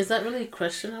 I mean, is that really a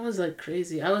question? I was, like,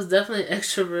 crazy. I was definitely an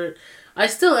extrovert. I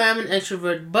still am an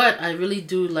extrovert, but I really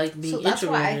do like being introverted. So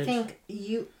that's why I think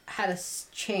you had a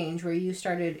change where you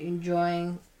started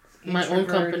enjoying my own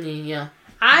company, yeah.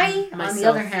 I, on the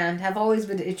other hand, have always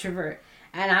been an introvert.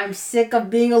 And I'm sick of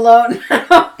being alone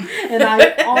now. And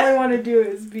all I want to do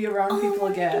is be around people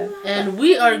again. And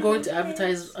we are going to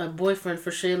advertise a boyfriend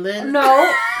for Shaylin.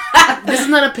 No. This is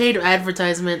not a paid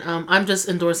advertisement. I'm just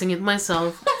endorsing it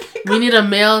myself. We need a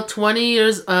male 20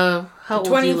 years... How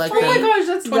old do you like that? Oh my gosh,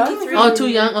 that's 23. Oh, too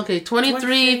young? Okay,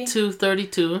 23 to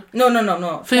 32.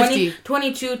 No. 50.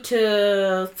 22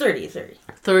 to 30.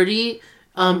 30.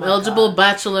 Eligible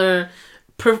bachelor.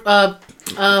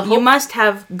 You must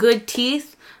have good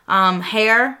teeth,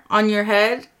 hair on your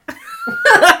head.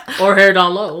 Or hair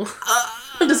down low.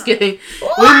 I'm just kidding.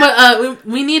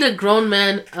 We need a grown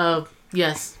man.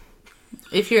 Yes.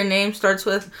 If your name starts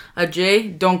with a J,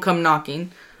 don't come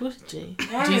knocking. Who's J?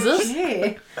 Jesus?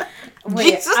 J.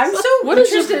 Wait, Jesus? I'm so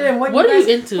interested in what are you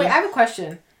into? Wait, I have a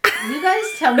question. You guys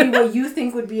tell me what you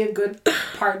think would be a good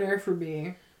partner for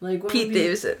me. Like what Pete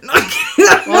Davidson.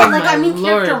 Well, like I mean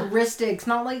Lord. characteristics,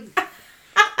 not like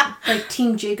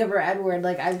Team Jacob or Edward.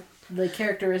 Like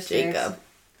characteristics. Jacob.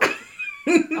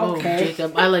 Oh, Okay.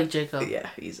 Jacob. I like Jacob. Yeah,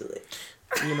 easily.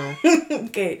 You know.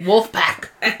 Okay. Wolf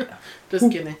pack.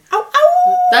 Just kidding. Ow,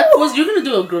 ow! You're gonna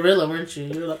do a gorilla, weren't you?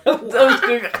 You're like,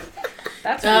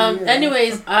 That's weird.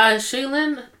 anyways,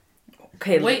 Shaylin.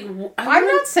 Okay, Wait, I'm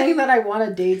not saying that I want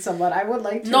to date someone. I would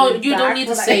like to. No, you don't need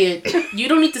to say it. You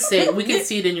don't need to say it. We can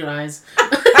see it in your eyes.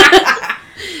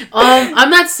 I'm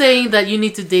not saying that you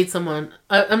need to date someone.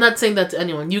 I'm not saying that to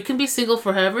anyone. You can be single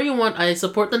for however you want. I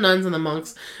support the nuns and the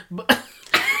monks. But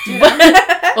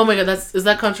oh my god, is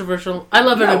that controversial? I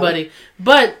love everybody.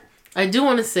 But I do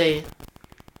want to say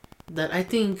that I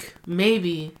think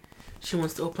maybe she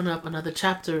wants to open up another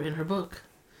chapter in her book.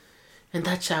 And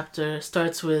that chapter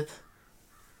starts with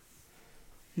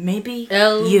maybe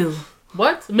L. you.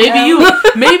 What? Maybe you.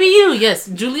 Maybe you. Yes.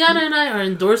 Juliana and I are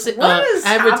endorsing What is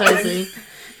advertising.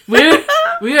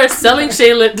 We are selling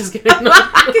Shaylin. Just kidding. No.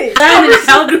 Okay. And in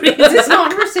Calgary. This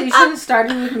conversation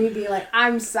started with me being like,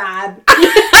 I'm sad.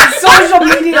 Social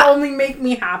media only make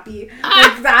me happy.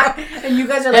 Like that. And you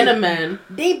guys are like, And a man.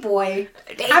 date boy.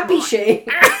 Happy Shay.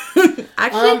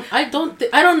 Actually, I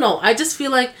don't know. I just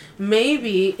feel like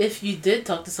maybe if you did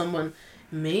talk to someone,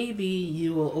 maybe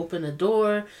you will open a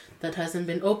door that hasn't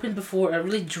been opened before. A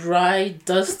really dry,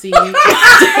 dusty door.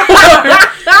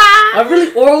 A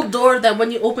really old door that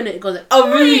when you open it, it goes like,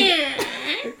 oh really?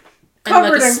 and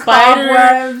Covered like a in spider.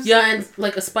 cobwebs. Yeah, and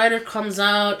like a spider comes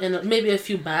out and maybe a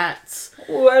few bats.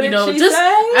 What You did know, she just say?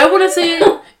 I want to say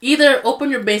either open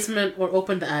your basement or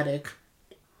open the attic.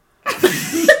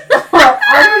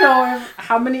 I don't know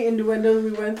how many innuendos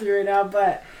we went through right now,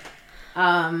 but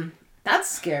that's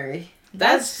scary.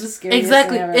 That's the scariest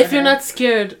Exactly. thing I've If ever you're heard. not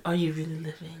scared, are you really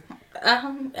living?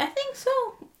 I think so.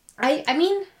 I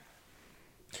mean,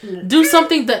 Do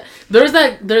something that there's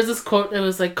this quote. It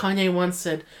was like Kanye once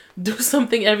said, "Do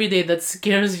something every day that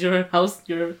scares your house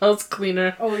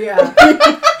cleaner." oh yeah.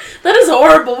 That is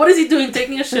horrible. What is he doing?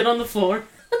 Taking a shit on the floor?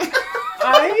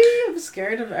 I am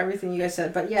scared of everything you guys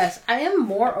said, but yes, I am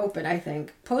more open, I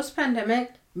think.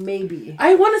 Post-pandemic, maybe.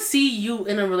 I want to see you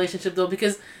in a relationship though,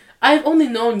 because I've only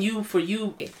known you for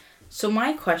you. So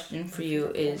my question for you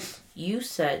is, you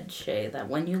said, Shay, that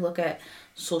when you look at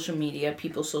social media,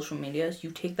 people's social medias,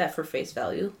 you take that for face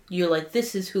value. You're like,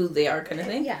 this is who they are kind of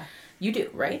thing? Yeah. You do,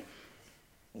 right?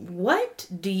 What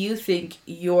do you think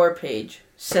your page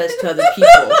says to other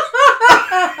people?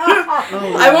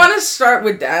 Oh, I want to start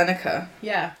with Danica.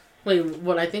 Yeah. Wait,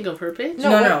 what I think of her page?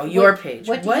 No, your page.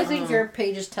 What do you think your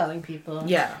page is telling people?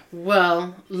 Yeah.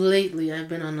 Well, lately I've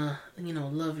been on a,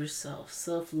 love yourself,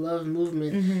 self-love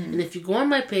movement. Mm-hmm. And if you go on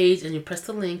my page and you press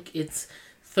the link, it's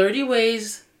 30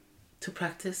 ways to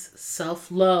practice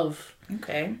self-love.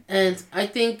 Okay. And I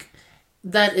think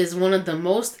that is one of the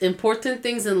most important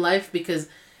things in life, because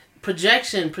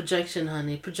projection,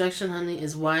 honey,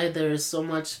 is why there is so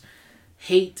much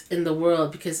hate in the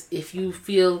world. Because if you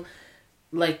feel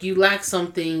like you lack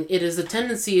something, it is a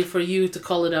tendency for you to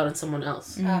call it out on someone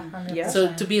else. Yeah.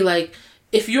 So to be like,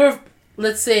 if you're,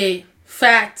 let's say,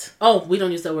 fat, we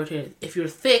don't use that word here. If you're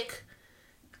thick,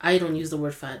 I don't use the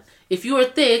word fat. If you are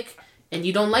thick and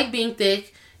you don't like being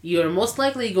thick, you're most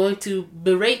likely going to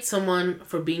berate someone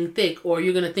for being thick, or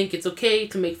you're going to think it's okay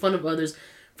to make fun of others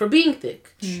for being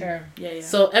thick. Sure. Yeah.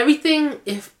 So everything,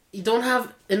 if you don't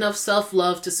have enough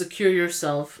self-love to secure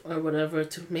yourself or whatever,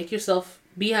 to make yourself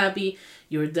be happy,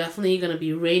 you're definitely going to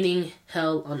be raining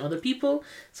hell on other people.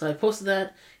 So I posted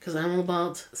that because I'm all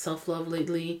about self-love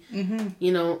lately. Mm-hmm.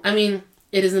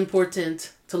 It is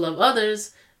important to love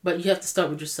others, but you have to start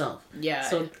with yourself. Yeah.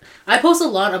 So I post a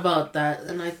lot about that,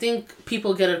 and I think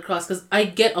people get it across because I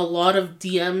get a lot of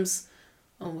DMs.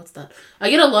 Oh, what's that? I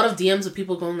get a lot of DMs of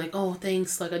people going like, "Oh,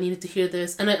 thanks, like I needed to hear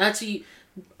this," and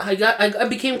I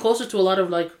became closer to a lot of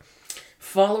like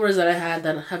followers that I had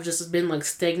that have just been like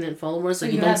stagnant followers,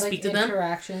 like you don't speak to them.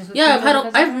 Interactions with Yeah,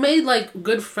 I've made like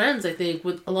good friends, I think,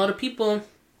 with a lot of people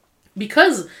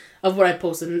because of what I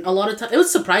posted. And a lot of times it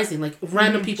was surprising, like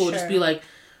random people would just be like,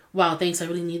 "Wow, thanks, I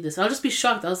really need this." I'll just be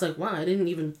shocked. I was like, "Wow, I didn't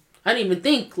even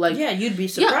think like." Yeah, you'd be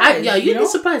surprised. You'd be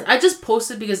surprised. I just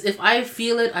posted because if I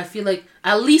feel it, I feel like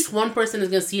at least one person is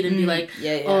gonna see it and be like,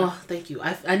 "Oh, thank you.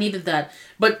 I needed that."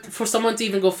 But for someone to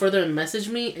even go further and message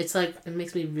me, it's like it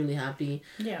makes me really happy.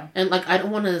 Yeah. And like I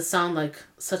don't want to sound like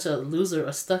such a loser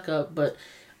or stuck up, but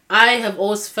I have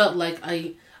always felt like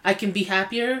I can be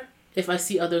happier if I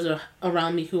see others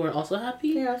around me who are also happy.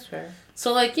 Yeah, that's fair.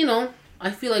 So like I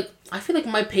feel like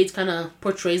my page kind of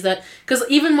portrays that, because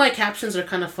even my captions are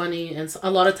kind of funny, and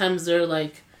a lot of times they're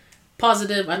like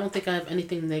positive. I don't think I have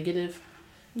anything negative.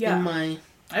 Yeah. In my.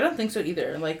 I don't think so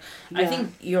either. Like, I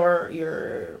think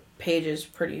your page is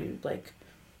pretty like.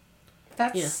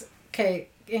 That's okay.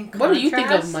 What do you think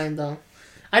of mine though?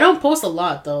 I don't post a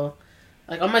lot though,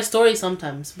 like on my story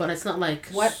sometimes, but it's not like.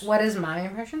 What is my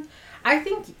impression? I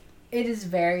think it is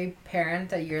very apparent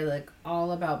that you're like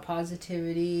all about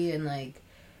positivity and like.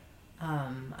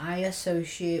 I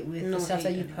associate with the stuff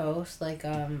that you post, like,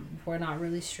 we're not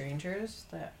really strangers,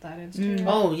 that Instagram.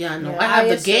 Oh, yeah, no. Yeah. I have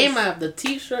the game, I have the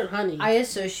t-shirt, honey. I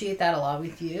associate that a lot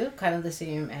with you, kind of the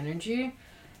same energy.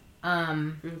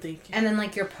 Thank you. And then,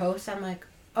 like, your posts, I'm like,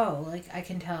 oh, like, I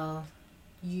can tell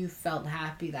you felt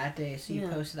happy that day, so you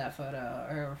posted that photo,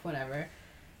 or whatever.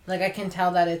 Like, I can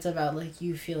tell that it's about, like,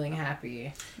 you feeling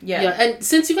happy. Yeah, and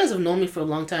since you guys have known me for a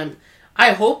long time,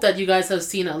 I hope that you guys have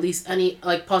seen at least any,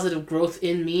 like, positive growth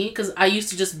in me. Because I used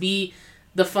to just be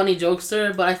the funny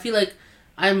jokester. But I feel like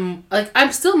I'm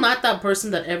still not that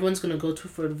person that everyone's going to go to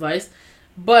for advice.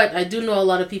 But I do know a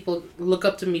lot of people look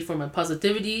up to me for my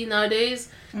positivity nowadays.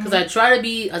 Because I try to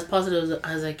be as positive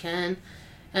as I can.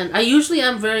 And I usually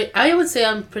am I would say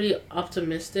I'm pretty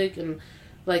optimistic. And,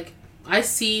 like, I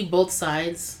see both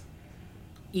sides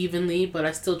evenly. But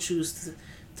I still choose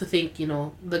to think, you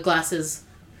know, the glass is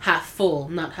half full,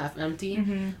 not half empty.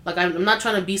 Mm-hmm. Like, I'm not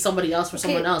trying to be somebody else for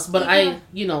someone else, but I,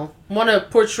 you know, want to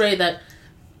portray that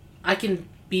I can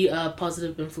be a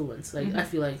positive influence. Like, I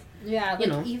feel like, yeah, like, you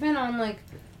know, even on like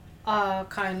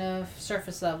kind of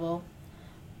surface level,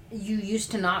 you used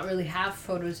to not really have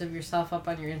photos of yourself up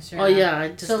on your Instagram. Oh yeah, I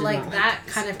just so like that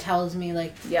kind of tells me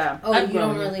like, oh, you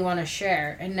don't really want to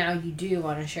share, and now you do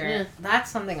want to share. Yeah.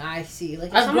 That's something I see.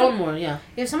 Like, I've grown more. Yeah.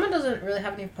 If someone doesn't really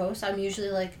have any posts, I'm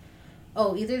usually like,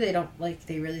 oh, either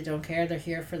they really don't care, they're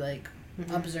here for like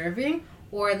observing,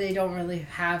 or they don't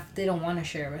want to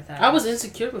share with us. I was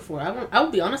insecure before. I will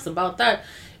be honest about that.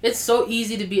 It's so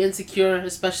easy to be insecure,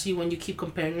 especially when you keep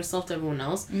comparing yourself to everyone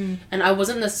else. And I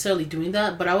wasn't necessarily doing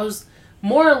that, but I was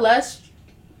more or less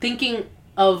thinking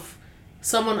of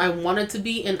someone I wanted to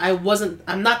be, and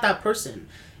I'm not that person.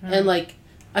 And like,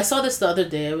 I saw this the other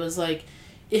day. It was like,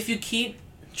 if you keep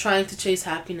trying to chase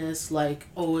happiness, like,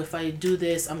 oh, if I do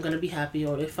this, I'm gonna be happy,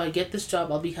 or if I get this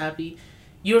job, I'll be happy,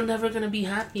 you're never gonna be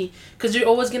happy, because you're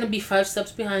always gonna be 5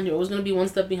 steps behind, you're always gonna be 1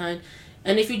 step behind.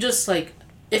 And if you're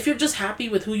just happy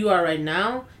with who you are right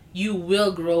now, you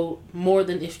will grow more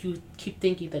than if you keep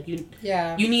thinking that you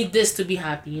need this to be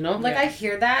happy, you know? Like, I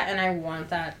hear that, and I want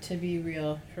that to be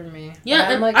real for me.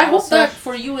 Yeah, and like, I hope that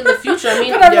for you in the future. I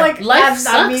mean, but like, life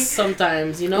sucks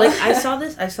sometimes, you know? Like, I saw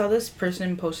this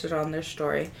person posted on their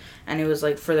story, and it was,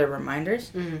 like, for their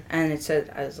reminders, and it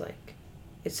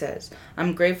says,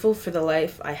 I'm grateful for the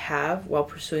life I have while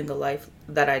pursuing the life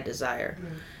that I desire.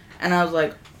 And I was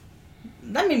like,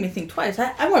 that made me think twice.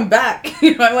 I went back.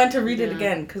 You know, I went to read it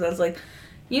again, because I was like,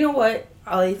 you know what?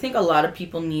 I think a lot of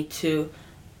people need to...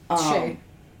 Shay.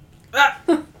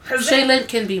 Shaylin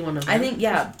can be one of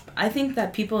them. I think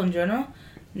that people in general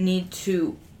need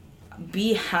to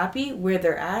be happy where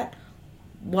they're at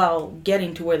while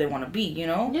getting to where they want to be, you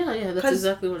know? Yeah, that's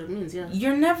exactly what it means, yeah.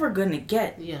 You're never going to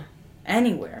get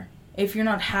anywhere if you're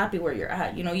not happy where you're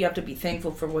at. You know, you have to be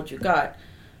thankful for what you got,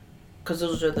 because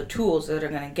those are the tools that are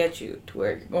going to get you to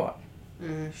where you're going.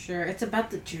 Sure, it's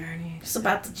about the journey. It's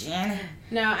about the journey.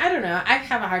 No, I don't know. I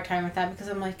have a hard time with that, because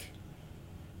I'm like,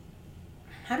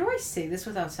 how do I say this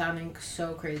without sounding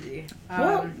so crazy?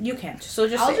 Well, you can't. So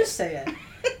I'll just say it.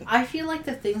 I feel like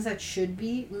the things that should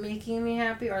be making me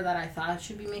happy, or that I thought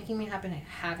should be making me happy,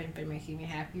 haven't been making me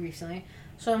happy recently.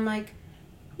 So I'm like,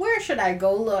 where should I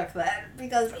go look then?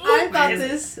 Because I thought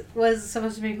this was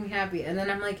supposed to make me happy. And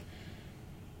then I'm like,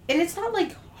 and it's not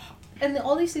like, and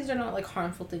all these things are not like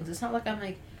harmful things. It's not like I'm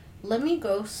like, let me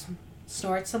go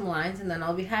snort some lines and then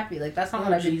I'll be happy. Like, that's not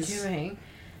what I've been doing.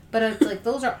 But it's like,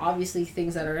 those are obviously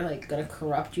things that are like gonna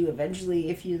corrupt you eventually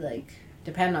if you like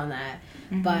depend on that.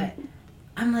 But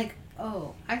I'm like,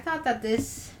 oh, I thought that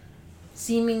this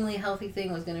seemingly healthy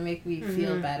thing was gonna make me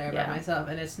feel better about myself,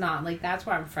 and it's not. Like, that's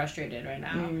why I'm frustrated right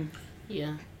now.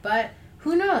 Yeah. But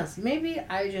who knows? Maybe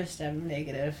I just am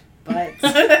negative. But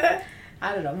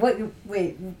I don't know.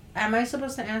 Wait, am I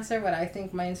supposed to answer what I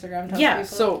think my Instagram tells people? Yeah,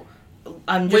 so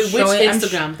I'm just which showing...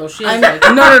 Instagram, though? She has like...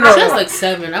 No. She has like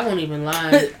 7. I won't even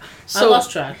lie. I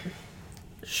lost track.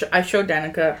 I showed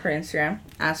Danica her Instagram.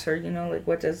 Asked her, you know, like,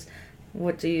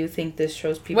 what do you think this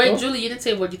shows people? Wait, Julie, you didn't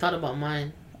say what you thought about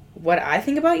mine. What I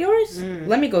think about yours?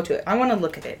 Let me go to it. I want to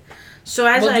look at it. So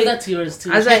We'll do that to yours, too.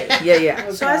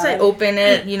 So as I open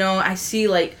it, you know, I see,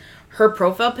 like, her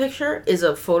profile picture is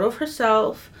a photo of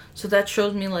herself. So that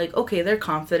shows me, like, okay, they're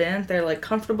confident. They're, like,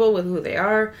 comfortable with who they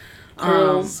are.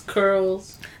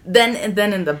 Curls. Then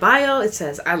in the bio, it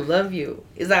says, I love you.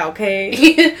 Is that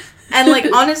okay? And, like,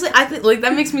 honestly, I think, like,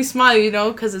 that makes me smile, you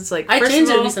know? Because it's, like, I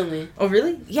changed it recently. Oh,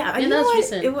 really? Yeah. Yeah, that's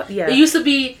recent. It used to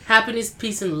be happiness,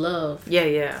 peace, and love.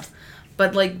 Yeah.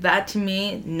 But, like, that to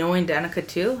me, knowing Danica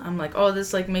too, I'm like, oh,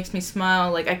 this, like, makes me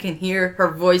smile. Like, I can hear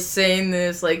her voice saying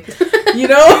this. Like, you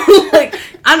know? Like,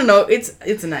 I don't know.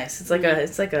 It's nice. It's like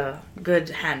a good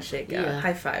handshake,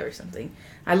 high five or something.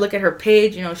 I look at her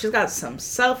page, you know, she's got some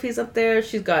selfies up there.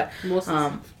 She's got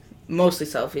mostly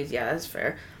selfies. Yeah, that's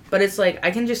fair. But it's like, I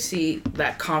can just see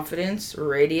that confidence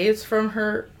radiates from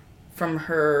her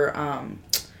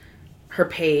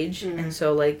page. And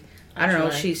so, like, I don't know,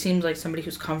 she seems like somebody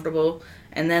who's comfortable.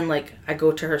 And then, like, I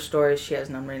go to her stories. She has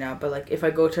none right now. But, like, if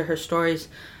I go to her stories,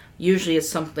 usually it's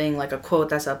something like a quote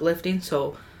that's uplifting.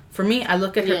 So, for me, I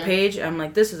look at her page. I'm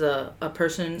like, this is a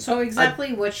person. So,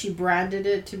 exactly what she branded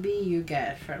it to be, you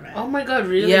get from it. Oh, my God,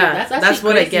 really? Yeah, that's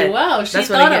what I get. Wow, she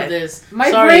thought of this. My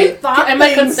brain thought Am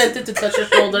I consented to touch her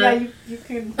shoulder? Yeah, you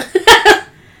can...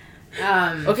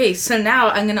 Okay, so now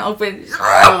I'm gonna open.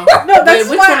 No, that's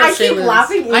why I keep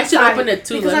laughing inside. I should open it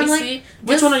too. Let me like, see.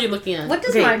 Which one are you looking at? What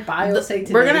does my bio say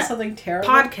today? We're gonna something terrible.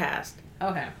 Podcast.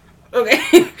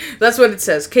 Okay, that's what it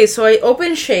says. Okay, so I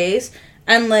open Shay's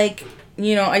and, like,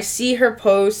 you know, I see her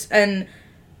posts, and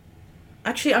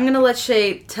actually I'm gonna let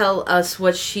Shay tell us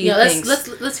what she thinks.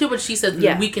 Let's hear what she said.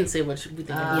 Yeah. We can say what we think.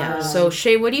 Yeah. So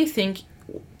Shay, what do you think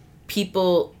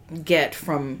people get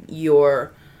from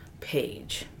your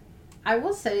page? I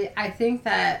will say, I think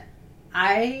that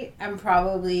I am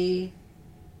probably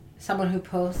someone who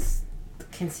posts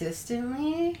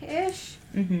consistently-ish.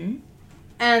 Mm-hmm.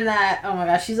 And that, oh my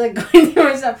gosh, she's like going through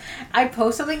her stuff. I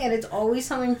post something and it's always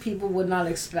something people would not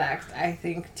expect, I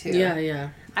think, too. Yeah.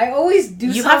 I always do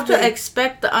something. You have to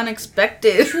expect the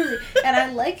unexpected. Truly. And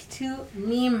I like to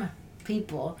meme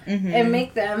people and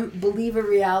make them believe a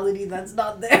reality that's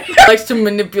not there. Likes to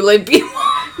manipulate people.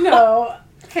 No.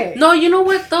 Okay. No, you know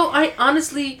what though? I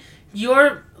honestly,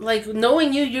 you're like,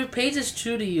 knowing you, your page is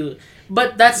true to you.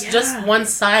 But that's just one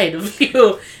side of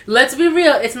you. Let's be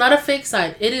real. It's not a fake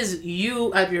side. It is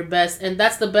you at your best, and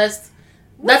that's the best.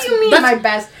 What do you mean my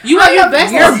best? You at your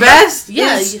best. Your best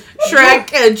is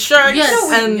Shrek and Sharks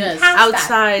and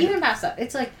outside. Even past that.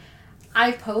 It's like,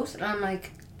 I post and I'm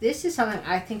like, this is something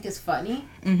I think is funny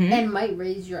and might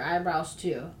raise your eyebrows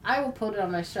too. I will put it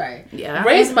on my story. Yeah.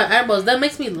 Raise my eyebrows. That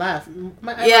makes me laugh.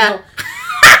 My eyebrows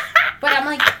But I'm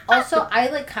like, also, I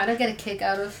like kind of get a kick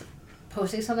out of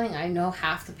posting something I know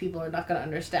half the people are not going to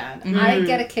understand. I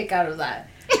get a kick out of that.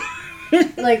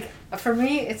 Like, for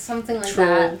me, it's something like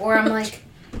that. Or I'm like,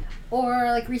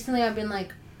 recently I've been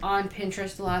like on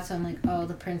Pinterest a lot, so I'm like, oh,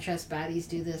 the Pinterest baddies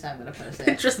do this, I'm going to post it.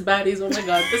 Pinterest baddies, oh my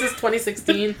god. This is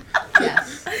 2016.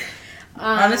 Yes.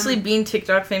 Honestly, being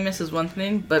TikTok famous is one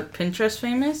thing, but Pinterest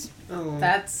famous? Oh.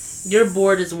 That's... Your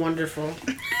board is wonderful.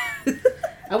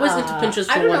 I was into Pinterest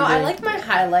for I don't know. one day. I like my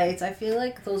highlights. I feel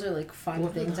like those are like fun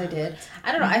things I did.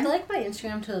 I don't know. I like my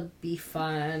Instagram to be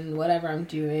fun, whatever I'm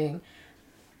doing.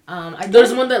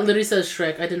 There's one that literally says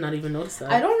Shrek. I did not even notice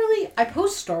that. I don't really... I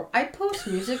post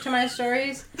music to my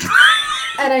stories.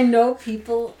 And I know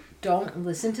people don't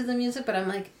listen to the music, but I'm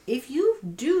like, if you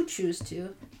do choose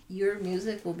to, your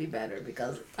music will be better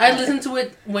because... I listen to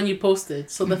it when you post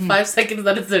it. So the 5 seconds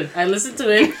that it's in, I listen to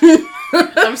it.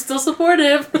 I'm still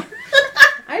supportive.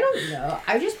 I don't know.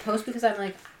 I just post because I'm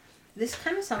like, this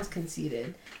kind of sounds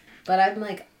conceited. But I'm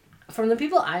like, from the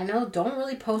people I know, don't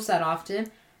really post that often.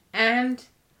 And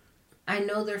I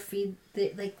know their feed,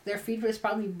 their feed is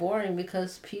probably boring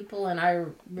because people in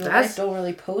our real life don't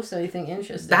really post anything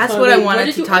interesting. That's what I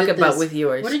wanted to talk about with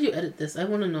yours. Where did you edit this? I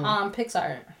want to know.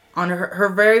 PixArt. On her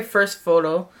very first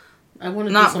photo. I want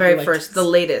to not very first, the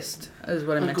latest is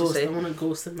what I meant to say. I want a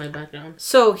ghost in my background.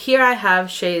 So here I have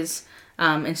Shay's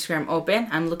Instagram open.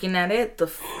 I'm looking at it.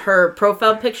 Her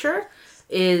profile picture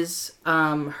is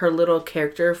her little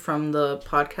character from the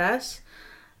podcast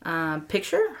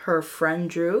picture. Her friend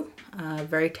Drew,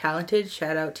 very talented.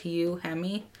 Shout out to you,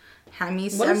 Hammy. Sammy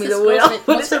the Whale.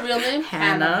 What's her real name?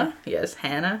 Hannah. Yes,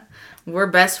 Hannah. We're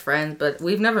best friends, but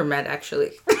we've never met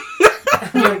actually.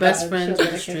 We're best friends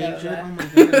with a stranger. Oh my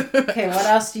god. Okay, what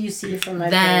else do you see from my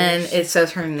Then page? it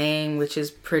says her name, which is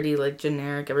pretty like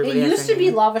generic. Everybody it has used her to be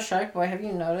name. Lava Shark Boy. Have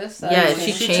you noticed that? Yeah,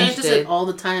 she changed changes it all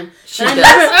the time. She and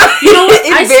does. You know what?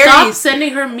 It I varies. stopped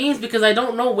sending her memes because I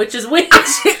don't know which is which.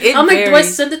 I'm like, do I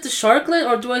send it to Sharkland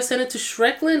or do I send it to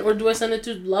Shrekland or do I send it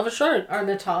to Lava Shark or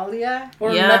Natalia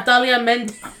or Natalia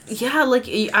Mendez? Yeah, like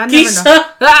I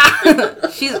never know.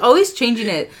 She's always changing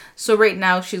it. So right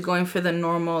now she's going for the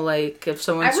normal, like, if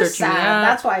someone's searching me up.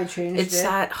 That's why I changed it. It's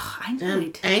sad. Oh, I know Damn,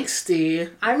 it. angsty.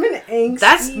 I'm an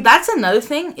angsty. That's another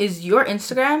thing, is your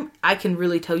Instagram, I can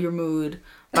really tell your mood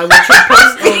by what you're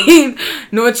posting.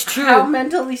 No, it's true. How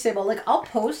mentally stable. Like, I'll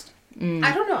post.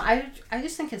 I don't know. I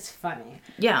just think it's funny.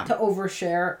 Yeah. To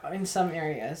overshare in some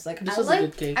areas. Like, This I was a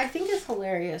good cake. I think it's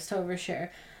hilarious to overshare.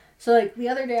 So, like, the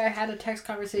other day I had a text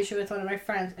conversation with one of my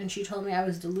friends, and she told me I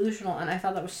was delusional, and I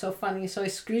thought that was so funny, so I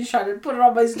screenshotted and put it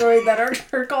on my story that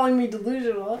her calling me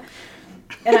delusional.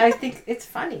 And I think it's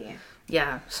funny.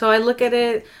 Yeah. So I look at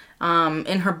it,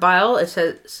 in her bio, it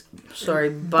says,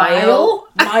 bio?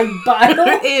 My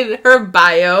bio? In her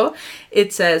bio,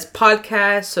 it says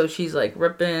podcast, so she's, like,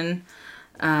 ripping.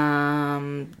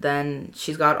 Then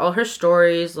she's got all her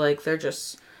stories, like, they're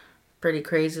just pretty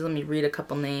crazy. Let me read a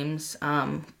couple names.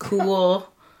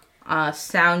 Cool,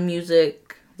 Sound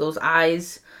Music, Those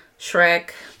Eyes, Shrek,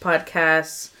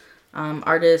 Podcasts,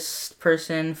 Artist,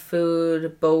 Person,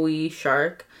 Food, Bowie,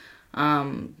 Shark,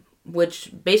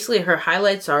 which basically her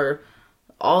highlights are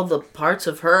all the parts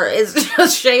of her. It's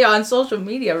just Shay on social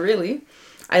media, really.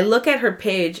 I look at her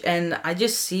page and I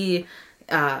just see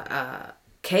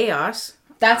chaos.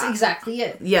 That's exactly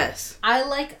it. Yes. I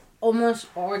like almost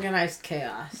organized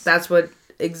chaos. That's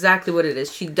exactly what it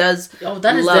is. She does. Oh,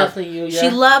 that is definitely you. Yeah.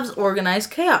 She loves organized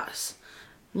chaos.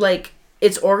 Like,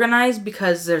 it's organized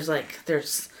because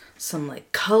there's some,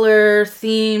 like, color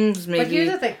themes, maybe. But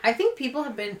here's the thing. I think people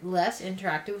have been less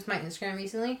interactive with my Instagram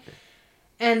recently,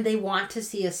 and they want to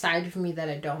see a side of me that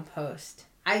I don't post.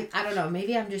 I don't know.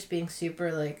 Maybe I'm just being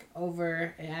super, like,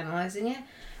 over analyzing it,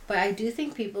 but I do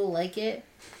think people like it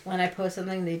when I post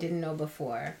something they didn't know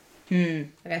before. Like,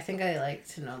 I think I like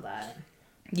to know that.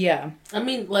 Yeah. I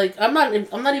mean, like, I'm not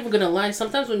even gonna lie.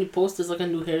 Sometimes when you post, there's like a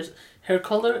new hair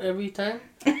color every time.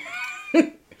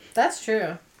 That's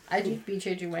true. I do be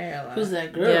changing my hair a lot. Who's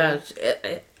that girl? Yeah.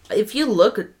 If you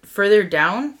look further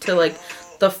down to, like,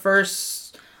 the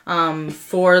first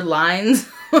 4 lines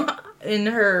in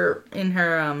her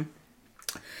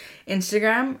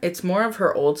Instagram, it's more of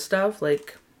her old stuff,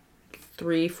 like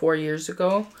 3-4 years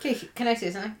ago. Okay, can I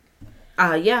say something?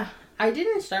 Yeah. I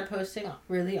didn't start posting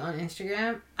really on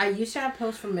Instagram. I used to have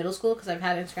posts from middle school because I've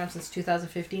had Instagram since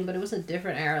 2015, but it was a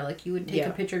different era. Like, you would take a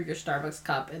picture of your Starbucks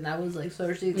cup, and that was, like,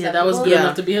 socially acceptable. Yeah, that was good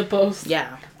enough to be a post.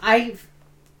 Yeah. I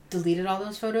deleted all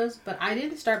those photos, but I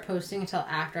didn't start posting until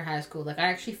after high school. Like, I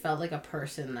actually felt like a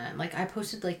person then. Like, I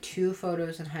posted, like, 2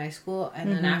 photos in high school,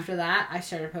 and then after that, I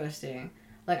started posting.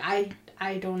 Like,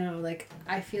 I don't know. Like,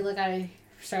 I feel like I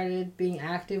started being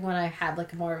active when I had,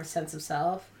 like, more of a sense of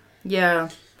self. Yeah.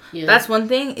 That's one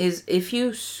thing, is if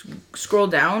you scroll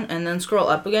down and then scroll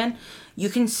up again, you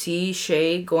can see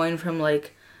Shay going from,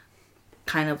 like,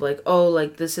 kind of like, oh,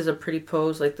 like, this is a pretty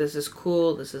pose, like, this is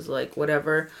cool, this is, like,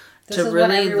 whatever. This is really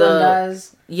what everyone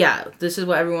does. Yeah, this is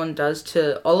what everyone does,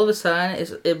 to all of a sudden,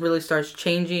 it really starts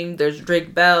changing. There's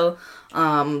Drake Bell.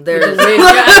 There's...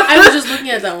 I was just looking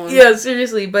at that one. Yeah,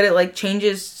 seriously. But it, like,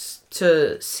 changes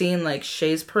to seeing, like,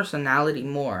 Shay's personality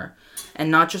more. And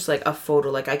not just, like, a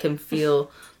photo. Like, I can feel...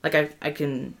 Like, I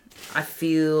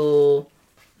feel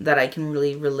that I can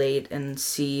really relate and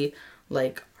see,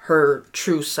 like, her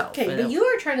true self. Okay, but you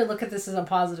are trying to look at this as a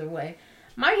positive way.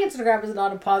 My Instagram is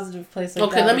not a positive place like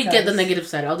that. Okay, let me get the negative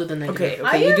side. I'll do the negative.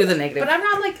 Okay, you do the negative. But I'm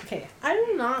not like, okay,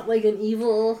 I'm not like an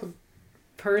evil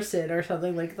person or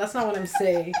something. Like, that's not what I'm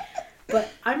saying. But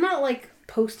I'm not like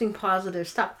posting positive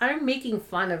stuff. I'm making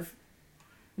fun of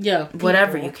people.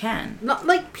 Whatever you can. Not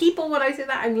like people, when I say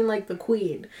that, I mean like the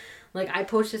queen. Like, I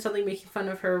posted something making fun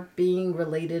of her being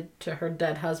related to her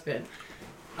dead husband.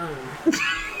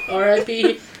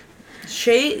 R.I.P.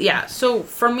 Shay, yeah. So,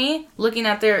 for me, looking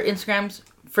at their Instagrams,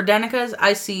 for Danica's,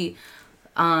 I see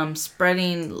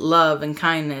spreading love and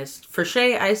kindness. For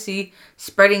Shay, I see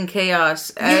spreading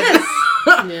chaos. Yes!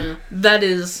 Yeah. That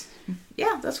is...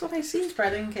 Yeah, that's what I see.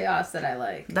 Spreading chaos that I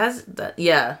like.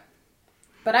 Yeah.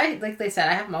 But like they said,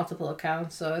 I have multiple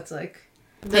accounts, so it's like...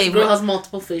 This girl has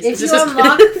multiple faces. If you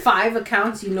unlock 5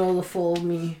 accounts, you know the full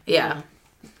me. Yeah.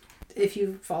 If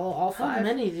you follow all 5. How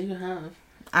many do you have?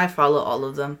 I follow all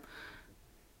of them.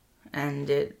 And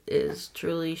it is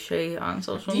truly Shay on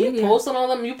social media. Do you post on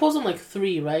all of them? You post on like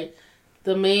 3, right?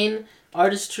 The main,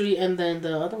 artistry, and then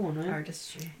the other one, right?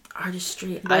 Artistry.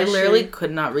 I literally could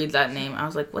not read that name. I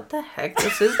was like, what the heck?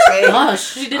 This is Shay.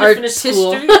 Gosh, she didn't finish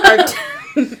school.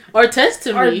 Our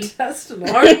testimony.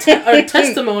 Our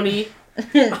testimony.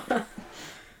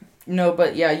 No,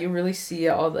 but yeah, you really see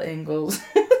all the angles.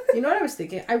 You know what I was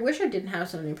thinking? I wish I didn't have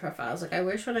so many profiles. Like, I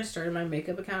wish when I started my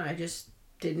makeup account, I just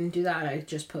didn't do that. I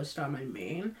just posted on my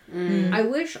main. Mm. I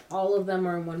wish all of them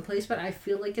were in one place, but I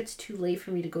feel like it's too late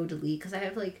for me to go delete because I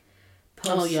have like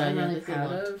posts I'm really there's a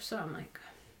proud lot. of. So I'm like,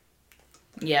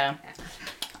 Yeah.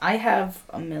 I have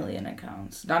 1 million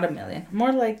accounts. Not 1 million.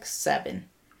 More like 7.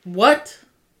 What?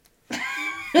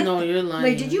 No, you're lying.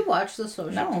 wait, did you watch The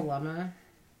Social No. Dilemma?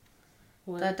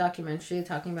 What? That documentary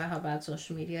talking about how bad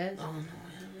social media is? Oh, no,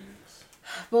 I haven't.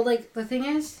 Well, like, the thing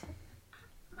is,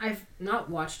 I've not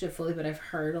watched it fully, but I've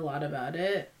heard a lot about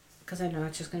it. Because I know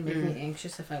it's just going to make me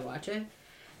anxious if I watch it.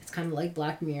 It's kind of like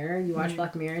Black Mirror. You watch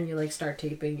Black Mirror and you, like, start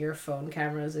taping your phone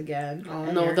cameras again. Oh,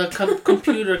 and no, your- the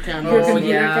computer camera. your Oh,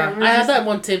 computer yeah. cameras I have just- that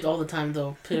one taped all the time,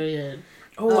 though, period.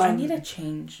 Oh, I Um, need a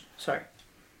change. Sorry.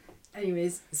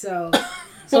 Anyways, so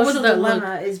What was Social that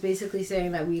Dilemma is basically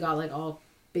saying that we got, like, all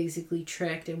basically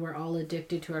tricked and we're all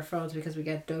addicted to our phones because we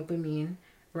get dopamine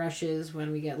rushes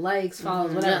when we get likes,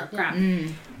 follows, whatever. Yeah. Crap.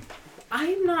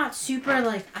 I'm not super,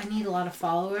 like, I need a lot of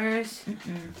followers.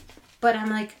 But I'm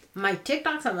like, my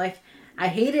TikToks, I'm like, I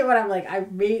hate it when I'm like,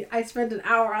 I spent an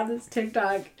hour on this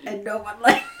TikTok and no one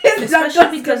liked it.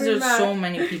 Especially because there's so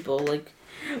many people. Like,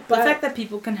 But- the fact that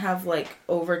people can have, like,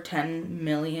 over 10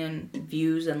 million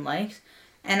views and likes,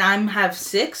 and I have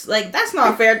 6, like, that's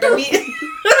not fair to me.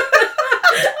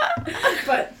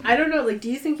 But I don't know, like, do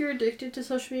you think you're addicted to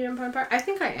social media and porn part? I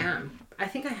think I am. I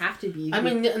think I have to be. I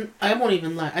mean, I won't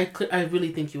even lie. I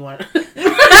really think you are. Because,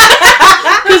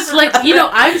 like, you know,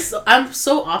 I'm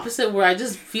so opposite where I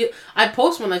just feel... I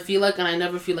post when I feel like, and I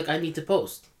never feel like I need to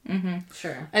post.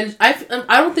 Sure. And I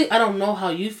don't know how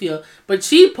you feel, but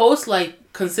she posts,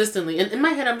 like, consistently. And in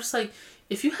my head, I'm just like,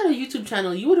 if you had a YouTube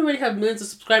channel, you would already have millions of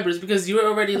subscribers because you're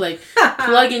already, like,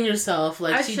 plugging yourself.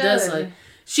 Like, I she should. does, like...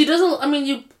 She doesn't... I mean,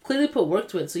 you clearly put work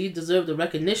to it, so you deserve the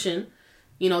recognition.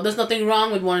 You know, there's nothing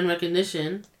wrong with wanting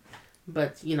recognition.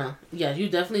 But, you know, yeah, you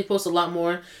definitely post a lot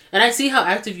more. And I see how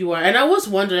active you are. And I was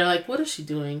wondering, like, what is she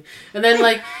doing? And then,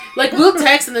 like we'll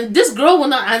text, and then this girl will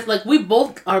not answer. Like, we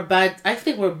both are bad. I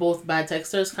think we're both bad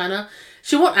texters, kind of.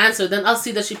 She won't answer. Then I'll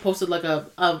see that she posted, like,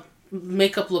 a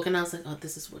makeup look. And I was like, oh,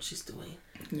 this is what she's doing.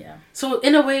 Yeah. So,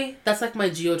 in a way, that's like my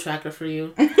geo-tracker for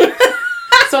you.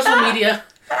 Social media.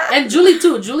 And Julie,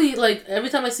 too. Julie, like, every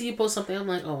time I see you post something, I'm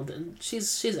like, oh, then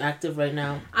she's active right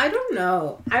now. I don't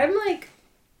know. I'm like,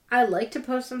 I like to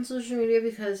post on social media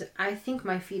because I think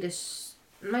my feed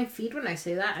when I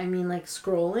say that, I mean, like,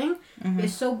 scrolling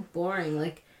is so boring.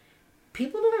 Like,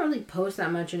 people don't really post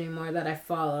that much anymore that I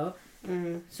follow.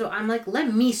 So I'm like,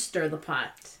 let me stir the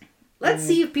pot. Let's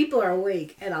see if people are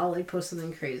awake, and I'll, like, post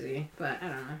something crazy. But I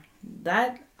don't know.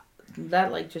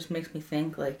 That like, just makes me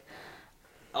think, like,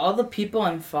 all the people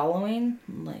I'm following,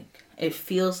 like, it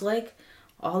feels like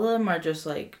all of them are just,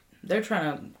 like, they're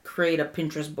trying to create a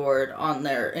Pinterest board on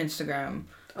their Instagram.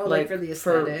 Oh, like for the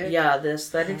aesthetic? The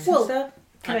aesthetics Well, and stuff.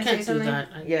 Can I say can't do something?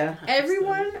 that. Yeah.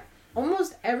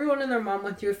 Almost everyone and their mom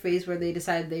went through a phase where they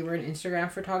decided they were an Instagram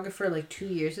photographer like 2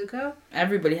 years ago.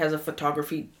 Everybody has a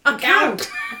photography Account!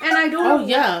 And I don't know. Oh,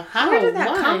 yeah. How? Where did that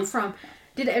Why? come from?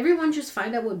 Did everyone just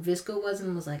find out what Visco was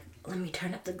and was like, let me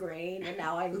turn up the grain and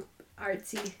now I'm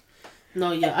artsy?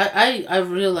 No, yeah. I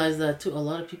realized that too. A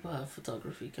lot of people have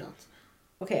photography accounts.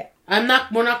 Okay.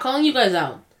 We're not calling you guys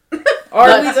out.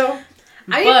 Are we though?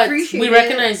 I appreciate we it.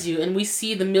 recognize you and we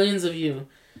see the millions of you.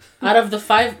 Out of the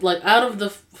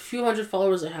few hundred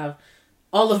followers I have,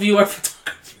 all of you are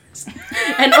photographers.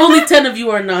 And only 10 of you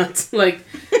are not. Like,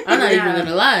 I'm not even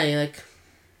gonna lie. Like,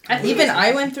 Even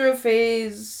I went through a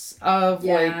phase of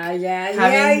I'm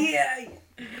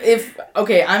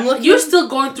looking. you're still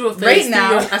going through a phase Right through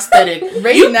now. your aesthetic.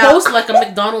 Right you now. post like a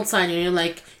McDonald's sign and you're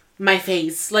like, my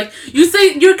face. Like, you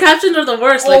say your captions are the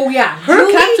worst. Like, Oh, yeah. her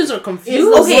Julie captions are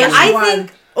confused. Okay, worst I one.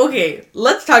 think. Okay,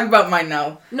 let's talk about mine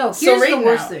now. No, So here's right the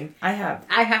worst now, thing. I have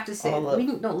I have to say, all of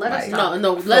let us my- talk.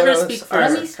 No, let her photos speak are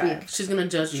first. Let me speak. archived. She's gonna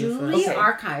judge you Julie first. Okay.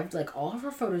 archived like all of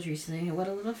her photos recently. What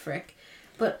a little frick.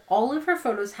 But all of her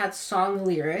photos had song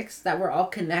lyrics that were all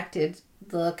connected,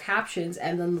 the captions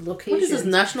and then the What locations. is this,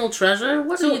 National Treasure?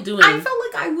 What So are you doing? I felt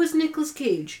like I was Nicolas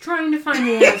Cage trying to find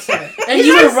the answer. And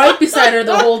you were right beside her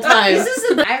the whole time. This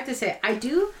is I have to say, I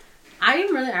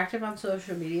am really active on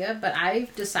social media, but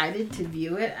I've decided to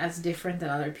view it as different than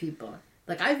other people.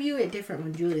 Like, I view it different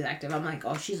when Julie's active. I'm like,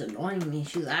 oh, she's annoying me.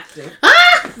 She's active.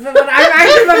 But when I'm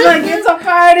active, I'm like, it's a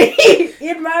party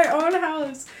in my own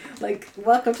house. Like,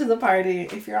 welcome to the party.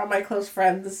 If you're on my close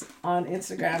friends on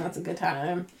Instagram, that's a good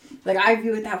time. Like, I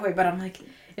view it that way, but I'm like,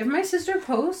 if my sister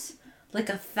posts, like,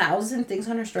 1,000 things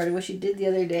on her story, what she did the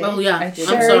other day. Oh, yeah. I I'm did.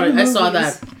 sorry. I saw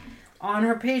movies that. on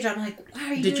her page, I'm like, why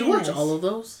are you Did you doing watch this? all of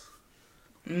those?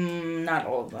 not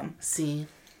all of them. See.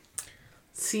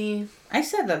 I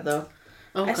said that though.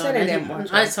 Oh, I God, said I didn't watch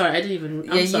it. I'm sorry, I didn't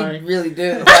even. I'm sorry. You really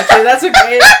did. Actually, that's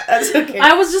okay. That's okay.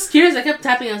 I was just curious. I kept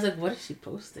tapping. I was like, what is she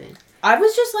posting? I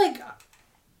was just like,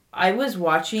 I was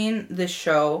watching this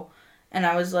show, and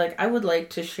I was like, I would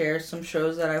like to share some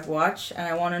shows that I've watched, and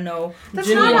I want to know. That's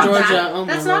Ginny not and a Georgia. bad, Oh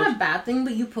my that's Lord. not a bad thing,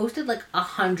 but you posted like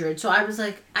 100, so I was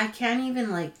like, I can't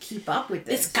even like keep up with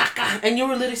this. It's caca. And you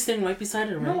were literally sitting right beside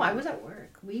her, right? No, I was at work.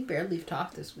 We barely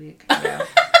talked this week. Yeah.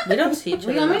 We don't see each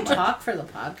other. We only that much. talk for the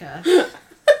podcast.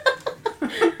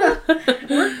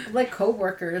 We're like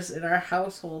co-workers in our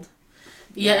household.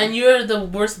 Yeah, and you're the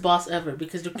worst boss ever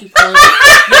because you keep calling.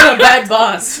 You're a bad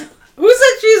boss. Who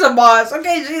said she's a boss?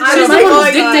 Okay, she's She's I'm the one Michael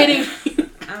who's dictating.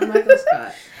 I'm Michael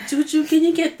Scott. Juju, can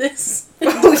you get this?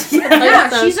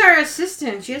 Yeah, she's our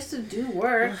assistant. She has to do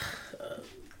work.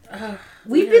 We've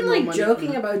We have been no like money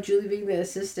joking for- about Julie being the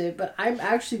assistant, but I'm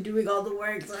actually doing all the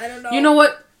work, so I don't know. You know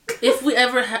what? If we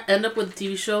ever end up with a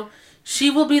TV show, she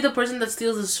will be the person that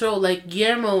steals the show, like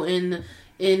Guillermo in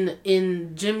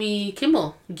Jimmy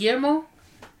Kimmel. Guillermo,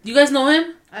 do you guys know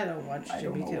him? I don't watch I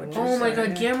Jimmy don't know Kimmel. what Oh my saying.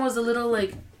 God, Guillermo's a little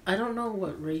like I don't know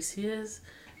what race he is,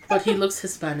 but he looks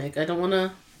Hispanic. I don't want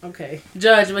to Okay.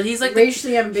 judge, but he's like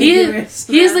Racially he ambiguous.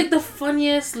 he is man. like the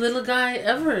funniest little guy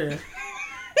ever.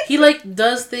 He like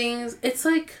does things. It's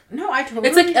like No, I totally.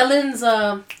 it's like Ellen's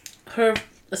her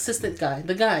assistant guy,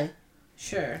 the guy,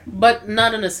 Sure. but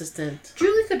not an assistant.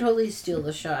 Julie could totally steal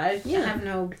the show. I Yeah. have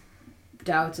no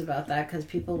doubts about that because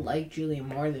people like Julie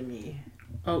more than me.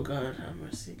 Oh God, have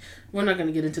mercy. We're not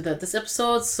gonna get into that this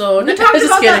episode. So We talked just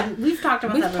about kidding. that. We've talked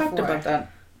about We've that talked before. about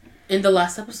that. In the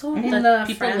last episode, In that the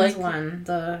people Friends like. one,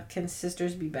 the Can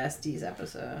Sisters Be Besties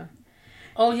episode.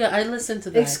 Oh yeah, I listened to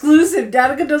that. Exclusive.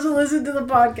 Danica doesn't listen to the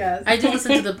podcast. I do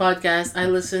listen to the podcast. I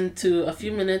listened to a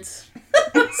few minutes,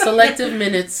 selective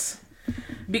minutes,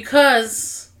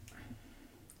 because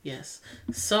yes.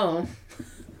 So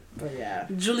But yeah.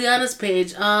 Juliana's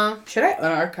page. Should I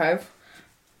unarchive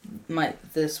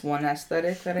this one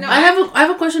aesthetic that I No, have? I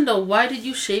have a question though. Why did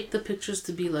you shape the pictures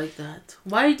to be like that?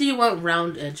 Why do you want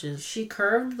round edges? She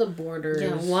curved the borders.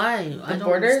 Yeah, why? I don't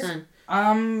borders? understand.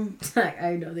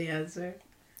 I know the answer.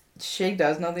 Shay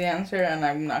does know the answer, and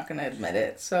I'm not gonna admit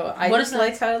it. So I What just is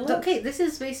like how it looks. Okay, this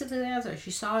is basically the answer.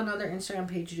 She saw another Instagram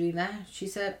page doing that. She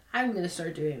said, I'm going to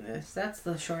start doing this. That's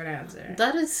the short answer.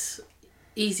 That is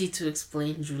easy to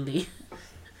explain, Julie.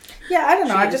 Yeah, I don't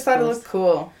know. She I is just thought it close. looked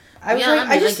cool. I was Yeah, like, I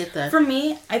mean, I just get that. for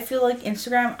me, I feel like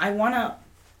Instagram. I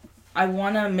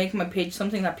wanna make my page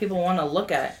something that people want to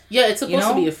look at. Yeah, it's supposed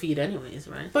to know? be a feed anyways,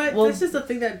 right? But Well- this is the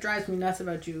thing that drives me nuts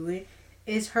about Julie,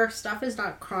 is her stuff is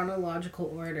not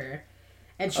chronological order.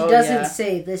 And she Oh, doesn't yeah.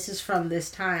 say this is from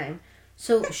this time.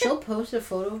 So she'll post a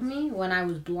photo of me when I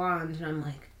was blonde, and I'm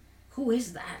like, who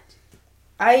is that?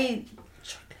 I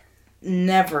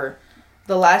never.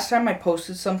 The last time I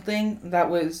posted something that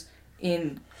was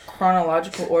in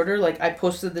chronological order, like I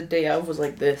posted the day of, was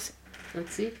like this.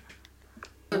 Let's see.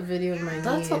 A video of my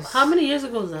That's niece. how many years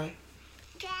ago was that?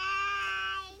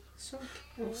 So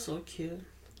Oh, so cute.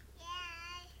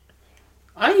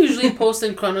 I usually post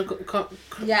in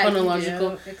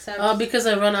chronological, except because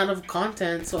I run out of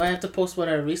content, so I have to post what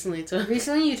I recently took.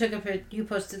 recently you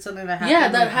posted something that happened. Yeah,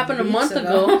 that like happened a weeks month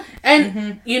ago. And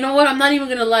Mhm. you know what? I'm not even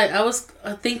gonna lie. I was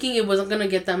thinking it wasn't gonna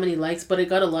get that many likes, but it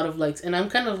got a lot of likes, and I'm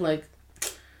kind of like,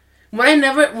 when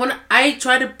I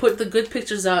try to put the good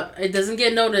pictures out, it doesn't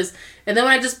get noticed. And then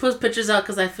when I just put pictures out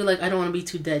because I feel like I don't want to be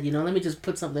too dead, let me just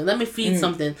put something. Let me feed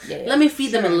something. Yeah, Let me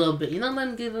feed them a Sure. little bit. Let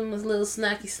me give them a little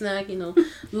snacky snack.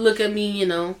 Look at me.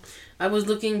 I was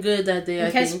looking good that day. in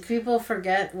I case think. people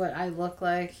forget what I look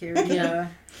like, here we go.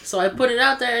 So I put it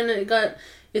out there, and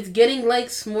it's getting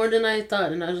likes more than I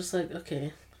thought, and I was just like,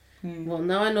 okay, well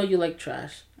now I know you like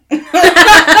trash.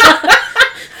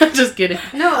 I'm just kidding.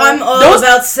 No, I'm all Those-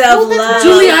 about self-love.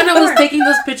 Juliana was taking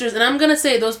those pictures, and I'm gonna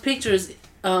say those pictures.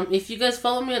 If you guys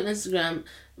follow me on Instagram,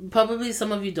 probably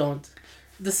some of you don't.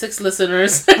 The 6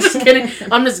 listeners. Just kidding.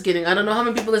 I'm just kidding. I don't know how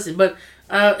many people listen, but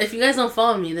if you guys don't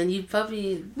follow me, then you've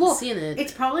probably seen it.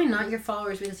 It's probably not your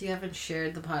followers because you haven't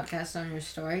shared the podcast on your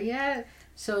story yet.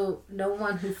 So no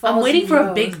one who follows I'm waiting you for a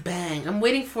knows. big bang. I'm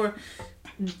waiting for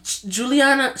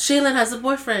Juliana. Shaylin has a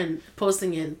boyfriend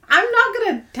posting it. I'm not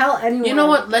gonna tell anyone. You know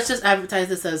what? Let's just advertise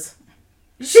this as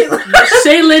Sheila.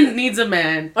 Shaylin needs a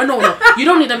man. Oh no, you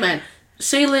don't need a man.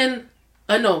 Shaylin,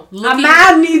 no. A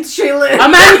man needs Shaylin.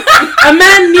 A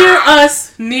man near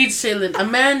us needs Shaylin. A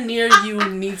man near you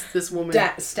needs this woman.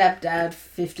 Stepdad,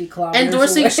 50 kilometers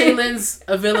Endorsing away. Shaylin's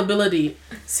availability.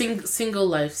 Single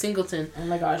life, singleton. Oh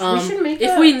my gosh, we should make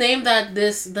if we name that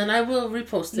this, then I will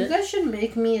repost You it. guys should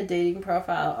make me a dating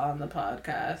profile on the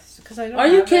podcast. Because I don't Are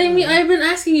you have kidding me? any. I've been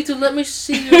asking you to let me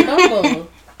see your Bumble.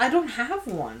 I don't have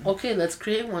one. Okay, let's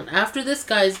create one. After this,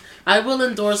 guys, I will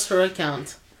endorse her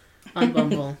account on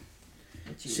Bumble.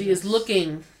 She is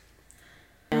looking.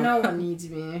 No one needs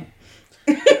me.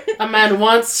 A man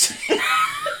wants.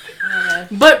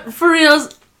 But for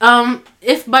reals,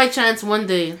 if by chance one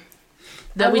day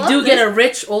that we do get a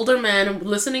rich older man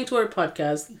listening to our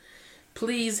podcast,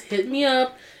 please hit me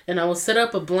up and I will set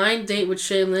up a blind date with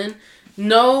Shaylin.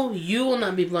 No, you will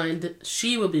not be blind.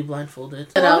 She will be blindfolded.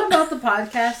 What I love about the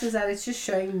podcast is that it's just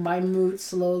showing my mood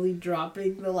slowly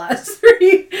dropping the last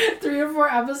three or four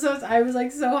episodes. I was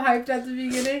like so hyped at the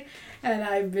beginning and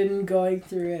I've been going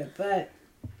through it, but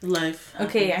life.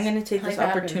 Okay, I'm gonna take this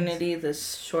opportunity,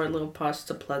 this short little pause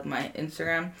to plug my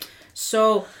Instagram.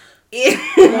 So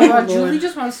Julie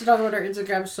just wants to talk about her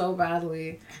Instagram so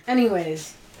badly.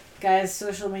 Anyways, guys,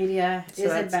 social media,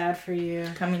 is it bad for you?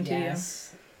 Coming to you.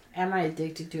 Am I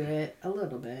addicted to it? A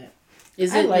little bit.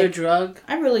 Is it your drug?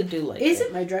 I really do like it. Is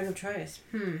it my drug of choice?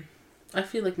 I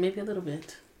feel like maybe a little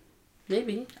bit.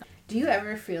 Maybe. Do you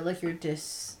ever feel like you're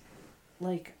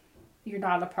you're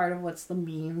not a part of what's the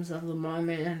memes of the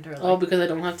moment? Or like, because I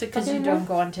don't have TikTok because you don't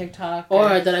go on TikTok?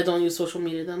 Or that I don't use social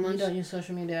media that much? You don't use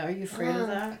social media. Are you afraid of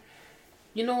that?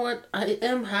 You know what? I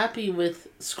am happy with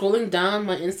scrolling down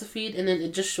my Insta feed and then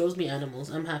it just shows me animals.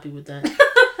 I'm happy with that.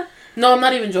 No, I'm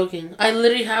not even joking. I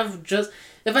literally have just...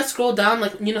 If I scroll down,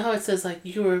 like, you know how it says, like,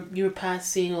 you were past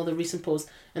seeing all the recent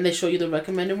posts and they show you the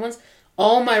recommended ones?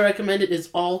 All my recommended is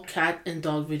all cat and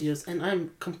dog videos and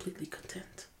I'm completely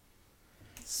content.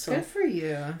 So, good for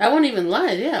you. I won't even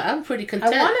lie. Yeah, I'm pretty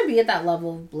content. I want to be at that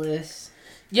level of bliss.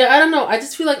 Yeah, I don't know. I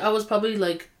just feel like I was probably,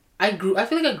 like... I feel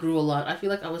like I grew a lot. I feel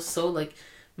like I was so, like,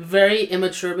 very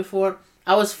immature before.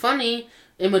 I was funny,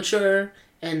 immature,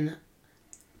 and...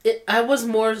 I was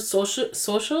more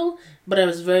social, but I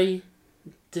was very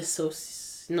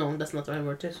no, that's not the right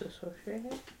word.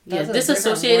 Disassociated? Yeah,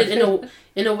 disassociated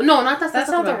in a no, that's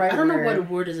not the right word. I don't know what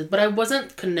word is it, but I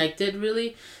wasn't connected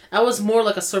really. I was more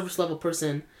like a surface level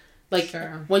person. Like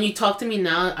when you talk to me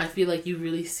now, I feel like you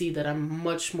really see that I'm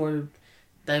much more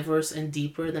diverse and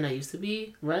deeper than I used to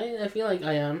be, right? I feel like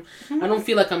I am. I don't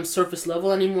feel like I'm surface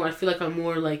level anymore. I feel like I'm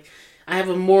more like I have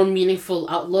a more meaningful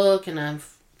outlook and I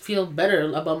feel better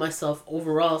about myself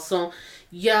overall. So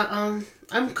yeah,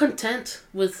 I'm content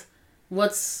with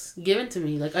what's given to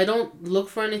me. Like I don't look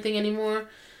for anything anymore.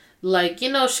 Like,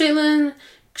 you know, Shaylin,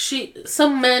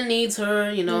 some man needs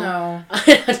her, you know. No.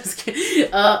 I just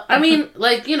kidding. I mean,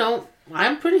 like, you know,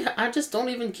 I just don't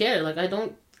even care. Like I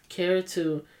don't care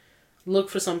to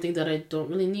look for something that I don't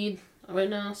really need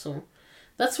right now. So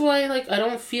that's why, like, I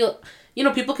don't feel... You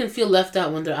know, people can feel left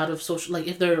out when they're out of social... Like,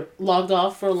 if they're logged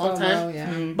off for a long time.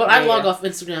 Yeah. But I log off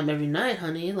Instagram every night,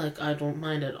 honey. Like, I don't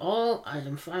mind at all. I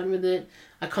am fine with it.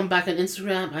 I come back on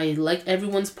Instagram. I like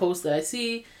everyone's post that I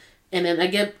see. And then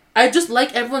I just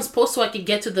like everyone's post so I can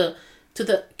get to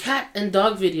the cat and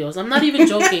dog videos. I'm not even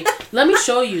joking. Let me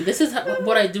show you. This is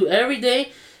what I do every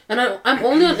day. And I'm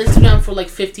only on Instagram for like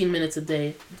 15 minutes a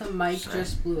day. The mic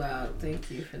just blew out. Thank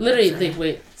you for that. Literally,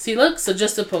 wait. See, look,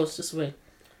 suggested post. Just wait.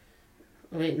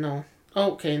 Wait, no.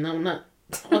 Okay, no, not.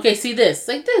 Okay, see this.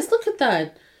 Like this. Look at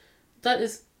that. That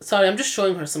is... Sorry, I'm just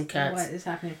showing her some cats. What is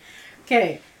happening?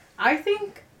 Okay, I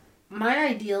think my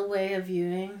ideal way of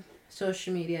viewing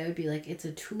social media would be like it's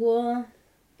a tool.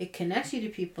 It connects you to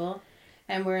people.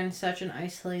 And we're in such an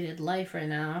isolated life right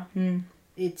now.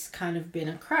 It's kind of been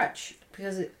a crutch.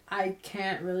 Because I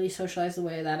can't really socialize the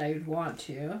way that I would want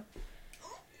to.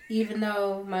 Even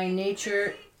though my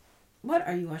nature... What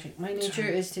are you watching? My nature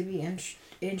is to be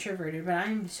introverted, but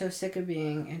I'm so sick of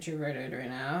being introverted right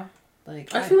now.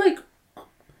 Like I feel like...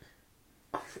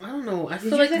 I don't know. I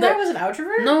feel like I was an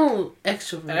outrovert? No,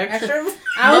 extrovert. Extrovert?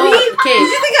 No, okay. Did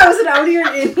you think I was an outie or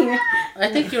an innie? I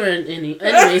think you're an innie.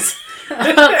 Anyways.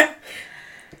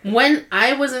 When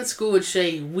I was in school with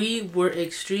Shay, we were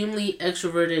extremely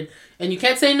extroverted. And you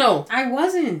can't say no. I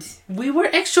wasn't. We were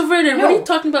extroverted. No, what are you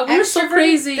talking about? We were so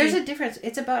crazy. There's a difference.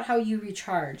 It's about how you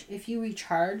recharge. If you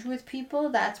recharge with people,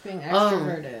 that's being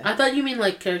extroverted. I thought you mean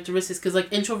like characteristics. Because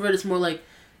like introvert is more like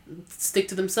stick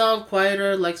to themselves,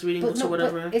 quieter, likes reading books or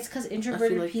whatever. But it's because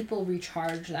introverted people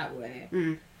recharge that way.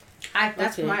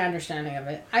 That's my understanding of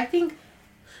it. I think...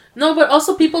 No, but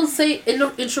also people say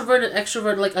introvert and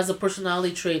extrovert like as a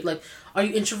personality trait. Like, are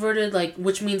you introverted? Like,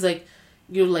 which means like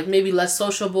you're like maybe less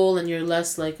sociable and you're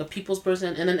less like a people's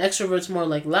person, and then extrovert's more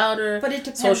like louder, but it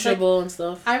depends, sociable like, and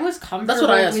stuff. I was comfortable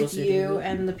with you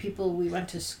and the people we went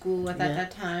to school with at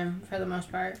that time for the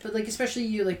most part. But like especially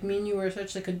you, like me and you were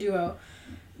such like a duo.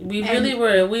 We really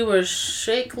were. We were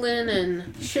Shakelin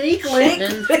and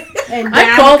Shakelin and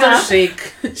I called her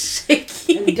Shake. Shake.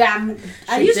 Damn,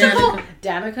 I used to call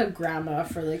Danica grandma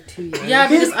for like 2 years. Yeah,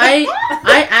 because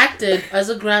I acted as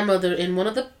a grandmother in one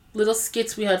of the little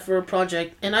skits we had for a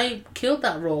project, and I killed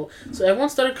that role. So everyone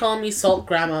started calling me Salt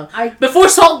Grandma. Before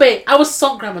Salt Bae, I was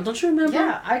Salt Grandma. Don't you remember?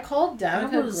 Yeah, I called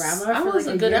Danica grandma for like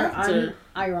a good actor.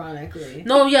 Ironically.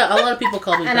 No, yeah, a lot of people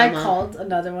call me grandma. And I called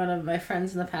another one of my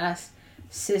friends in the past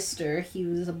Sister. He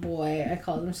was a boy. I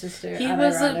called him Sister. He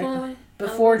was a boy.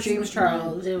 Before James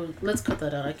Charles. Let's cut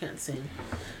that out. I can't sing.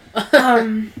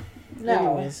 No.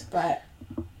 Anyways. But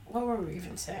what were we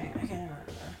even saying? I can't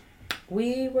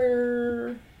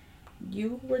remember.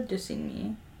 You were dissing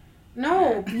me.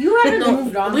 No, you haven't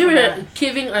moved on. We were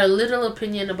giving our little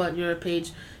opinion about your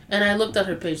page, and I looked at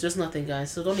her page. There's nothing,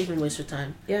 guys, so don't even waste your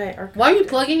time. Yeah. Why are you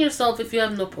plugging yourself if you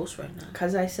have no post right now?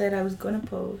 Because I said I was going to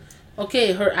post.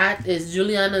 Okay, her @ is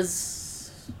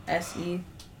Juliana's... S.E.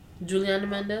 Juliana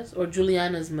Mendez or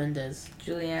Juliana's Mendez?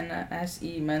 Juliana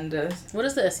S.E. Mendez. What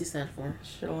does the S.E. stand for?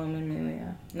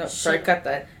 Socialmedia. No, sorry, cut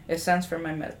that. It stands for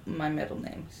my middle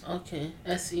names. Okay,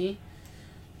 S.E.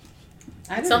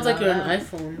 It sounds like you're an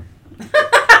iPhone.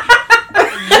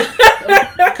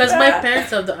 Because my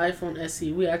parents have the iPhone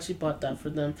SE. We actually bought that for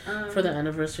them for their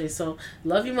anniversary. So,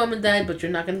 love you, Mom and Dad, but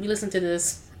you're not going to be listening to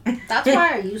this. That's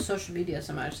why I use social media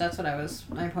so much. That's what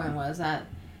my point was that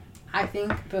I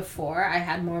think before I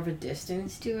had more of a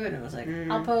distance to it. And it was like,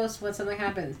 I'll post when something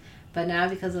happens. But now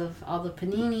because of all the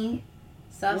Panini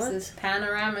stuff, this the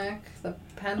pandemic,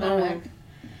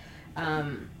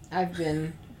 I've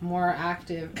been more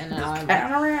active, and now I'm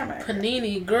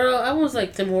Panini, girl, I was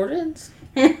like Tim Hortons.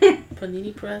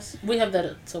 Panini Press. We have that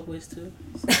at Subways too.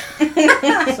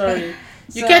 Sorry.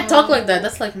 You can't talk like that.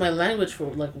 That's like my language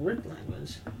for like work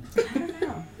language. I don't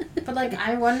know. But like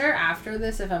I wonder after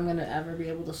this if I'm gonna ever be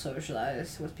able to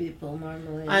socialize with people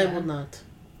normally. I will not.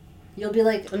 You'll be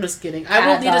like I'm just kidding. I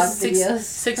will need a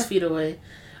 6 feet away.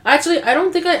 Actually, I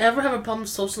don't think I ever have a problem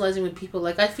socializing with people.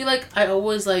 Like I feel like I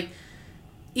always like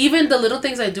even the little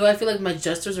things I do, I feel like my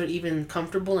gestures are even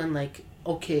comfortable and like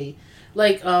okay.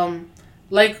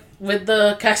 Like with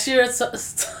the cashier at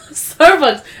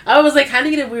Starbucks, I was like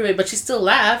handing it in a weird way, but she still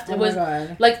laughed. It was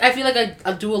like I feel like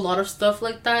I do a lot of stuff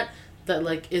like that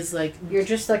like is like you're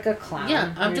just like a clown.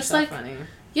 Yeah, I'm just like funny.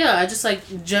 Yeah, I just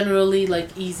like generally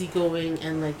like easygoing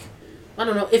and like I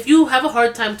don't know. If you have a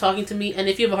hard time talking to me and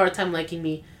if you have a hard time liking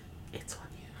me, it's on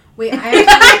you. Wait,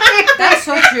 that's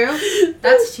so true.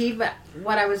 That's tea. But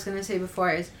what I was gonna say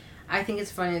before is, I think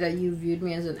it's funny that you viewed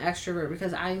me as an extrovert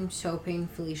because I'm so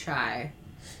painfully shy.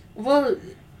 Well,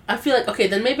 I feel like okay,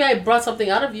 then maybe I brought something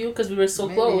out of you because we were so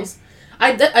close.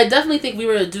 I definitely think we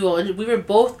were a duo, and we were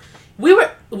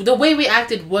the way we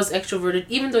acted was extroverted,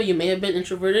 even though you may have been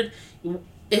introverted.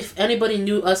 If anybody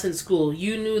knew us in school,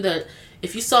 you knew that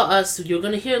if you saw us, you're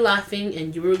gonna hear laughing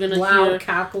and you were gonna hear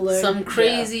cackling, some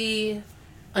crazy,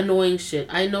 annoying shit.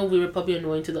 I know we were probably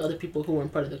annoying to the other people who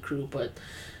weren't part of the crew, but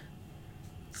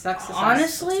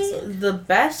honestly, the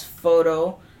best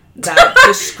photo that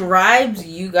describes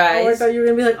you guys. Oh, I thought you were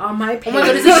gonna be like on my page. Oh my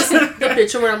god, is this just the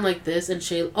picture where I'm like this and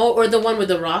Shayla? Oh, or the one with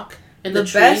the rock and the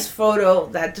tree? Best photo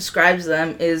that describes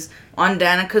them is on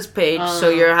Danica's page, so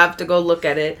you have to go look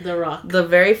at it. The rock. The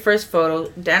very first photo,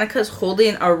 Danica's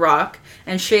holding a rock,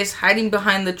 and Shay's hiding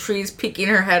behind the trees, peeking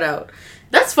her head out.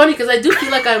 That's funny because I do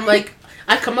feel like I'm like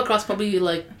I come across probably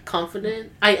like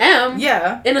confident. I am.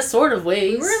 Yeah. In a sort of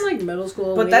way. We were in like middle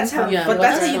school. But that's how. Yeah, but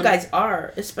that's how you guys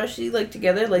are, especially like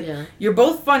together. Like you're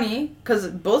both funny because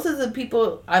both of the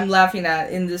people I'm laughing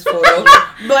at in this photo.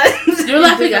 But you're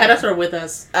laughing at us or with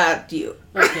us? At you.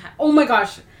 Okay. Oh my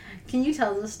gosh. Can you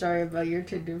tell the story about your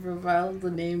Tinder profile?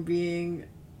 The name being.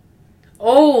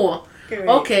 Oh.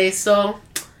 Okay. So,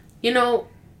 you know,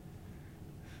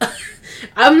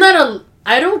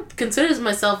 I don't consider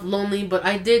myself lonely, but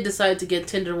I did decide to get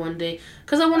Tinder one day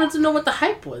because I wanted to know what the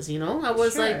hype was, you know? I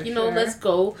was like, you know, let's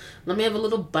go. Let me have a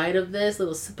little bite of this,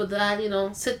 little sip of that, you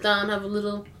know, sit down, have a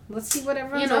little... Let's see what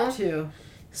everyone's up to.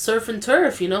 Surf and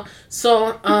turf, you know?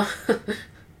 So,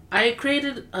 I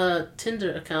created a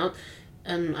Tinder account,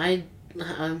 and I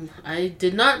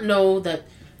did not know that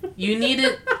you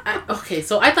needed... okay,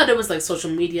 so I thought it was like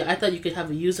social media. I thought you could have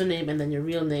a username and then your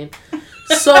real name.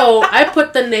 So I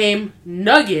put the name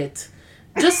Nugget,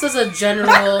 just as a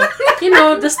general, you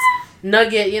know, just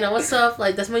Nugget, you know, what's up?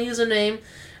 Like, that's my username.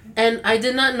 And I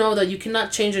did not know that you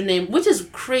cannot change your name, which is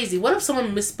crazy. What if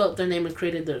someone misspelled their name and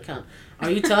created their account? Are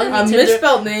you telling me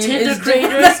misspelled name Tinder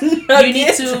creators, you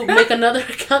need to make another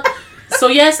account? So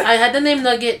yes, I had the name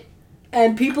Nugget.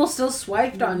 And people still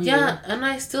swiped on you. Yeah, and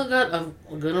I still got a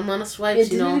good amount of swipes,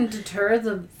 It didn't deter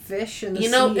the fish in the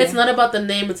sea. It's not about the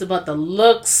name, it's about the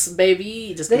looks,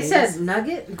 baby. They said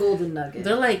nugget, golden nugget.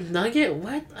 They're like, nugget?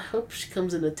 What? I hope she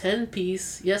comes in a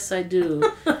 10-piece. Yes, I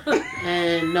do.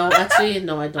 And no, actually,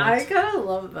 no, I don't. I kind of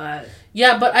love that.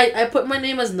 Yeah, but I put my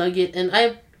name as Nugget, and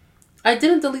I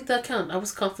didn't delete the account. I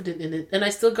was confident in it. And I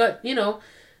still got,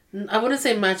 I wouldn't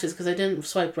say matches because I didn't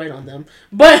swipe right on them.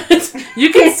 But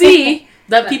you can see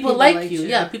that people like you.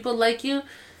 Yeah, people like you.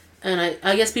 And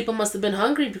I guess people must have been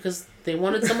hungry because they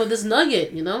wanted some of this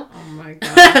nugget, Oh my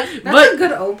god. That's a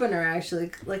good opener,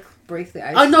 actually. Like, break the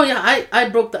ice. Oh, no, yeah, I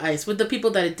broke the ice. With the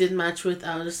people that I did match with,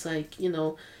 I was just like,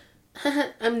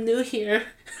 I'm new here.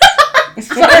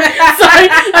 Sorry. That's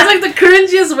like the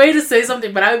cringiest way to say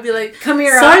something, but I would be like, come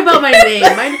here. Sorry about my name.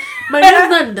 My name's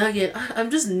not Nugget. I'm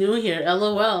just new here.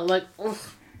 LOL. Like, ugh.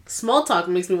 Small talk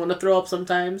makes me want to throw up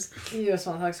sometimes. Yeah,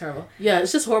 small talk's horrible. Yeah,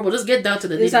 it's just horrible. Just get down to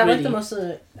the nitty-gritty. Is that like the most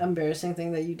embarrassing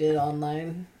thing that you did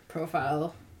online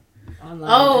profile? Online?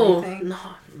 Oh, anything? no.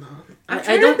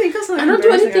 I don't think of something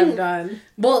embarrassing I've done.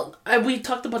 Well, we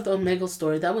talked about the Omegle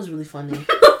story. That was really funny.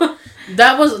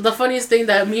 That was the funniest thing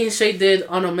that me and Shay did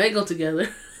on Omegle together.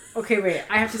 Okay, wait.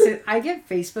 I have to say, I get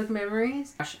Facebook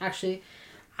memories. Actually,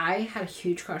 I had a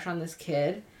huge crush on this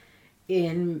kid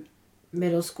in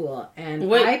middle school.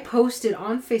 And I posted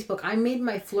on Facebook. I made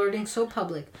my flirting so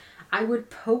public. I would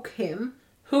poke him.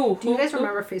 Who? Do you guys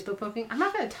remember Facebook poking? I'm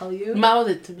not going to tell you. Mouth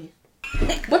it to me.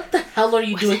 What the hell are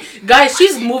you doing? Guys,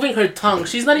 she's moving her tongue.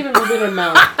 She's not even moving her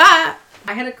mouth. I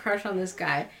had a crush on this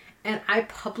guy. And I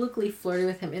publicly flirted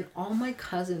with him, and all my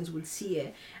cousins would see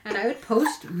it. And I would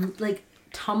post, like,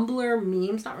 Tumblr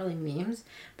memes, not really memes,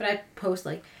 but I'd post,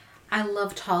 like, I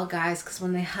love tall guys because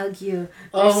when they hug you,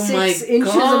 they're 6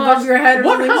 inches above your head.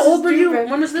 What? How old were you?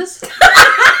 When was this? When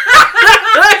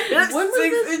was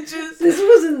 6 inches? This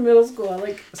was in middle school.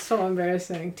 Like, so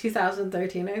embarrassing.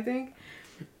 2013, I think.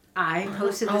 I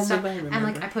posted this stuff, and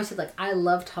like I posted like I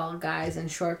love tall guys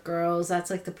and short girls. That's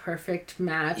like the perfect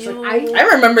match. Like I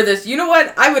remember this. You know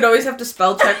what? I would always have to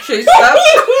spell check Shay's stuff.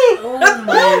 Oh my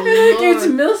lord! It's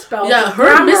misspelled. Yeah,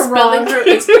 her misspelling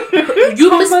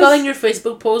you misspelling your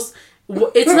Facebook post.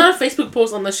 It's not a Facebook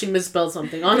post unless she misspelled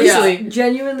something. Honestly, yeah,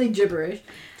 genuinely gibberish.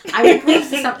 I would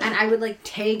post this up and I would like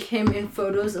tag him in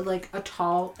photos of like a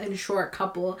tall and short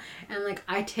couple, and like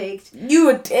I tagged. You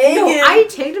would tag him? I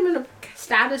tagged him in a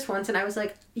status once, and I was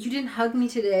like, "You didn't hug me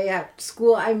today at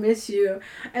school. I miss you."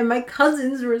 And my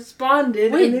cousins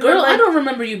responded. Wait, girl, like, I don't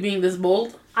remember you being this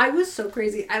bold. I was so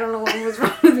crazy. I don't know what was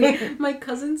wrong with me. My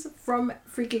cousins from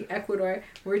freaking Ecuador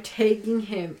were tagging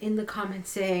him in the comments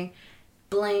saying,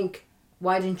 "Blank.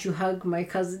 Why didn't you hug my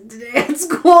cousin today at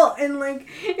school?" And like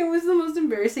it was the most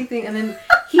embarrassing thing. And then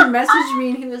he messaged me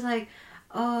and he was like,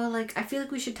 "Oh, like I feel like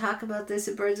we should talk about this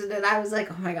at Birds and I was like,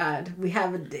 "Oh my god, we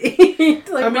have a date."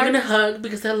 Like, are we gonna hug?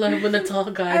 Because I love when a tall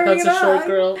guy hugs a short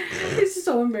girl. It's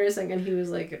so embarrassing. And he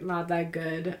was like, not that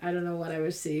good. I don't know what I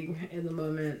was seeing in the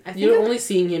moment. I think you were only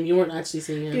seeing him. You weren't actually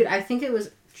seeing him. Dude, I think it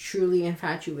was truly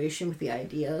infatuation with the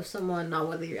idea of someone, not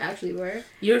whether you actually were.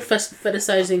 You're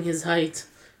fetishizing his height.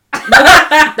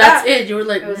 That's it. You were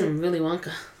like, Willy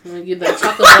Wonka. I'm gonna give that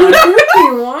chocolate bar.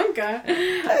 Willy Wonka.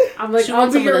 I'm like, she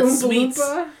wants some of that sweets.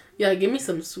 Loompa. Yeah, give me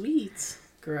some sweets.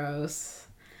 Gross.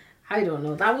 I don't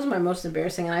know. That was my most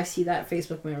embarrassing, and I see that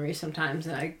Facebook memory sometimes,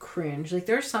 and I cringe. Like,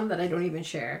 there's some that I don't even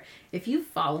share. If you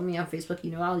follow me on Facebook,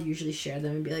 you know I'll usually share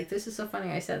them and be like, "This is so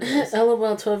funny. I said this."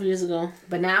 LOL, 12 years ago.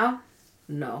 But now,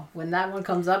 no. When that one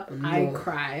comes up, no. I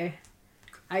cry.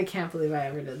 I can't believe I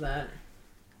ever did that.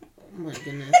 Oh my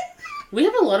goodness. We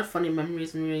have a lot of funny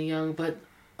memories when we were young, but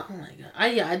oh my god.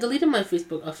 I deleted my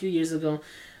Facebook a few years ago.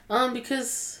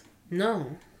 Because I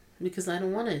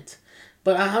don't want it.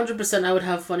 But 100% I would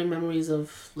have funny memories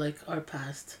of like our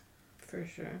past. For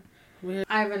sure.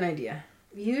 I have an idea.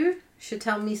 You should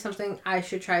tell me something I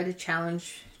should try to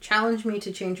challenge me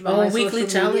to change about my weekly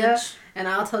social media, challenge. And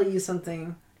I'll tell you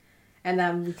something. And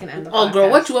then we can end the podcast. Oh, girl,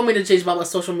 what you want me to change about my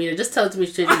social media? Just tell it to me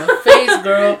to change my face,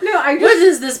 girl. No, what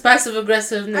is this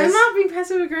passive-aggressiveness? I'm not being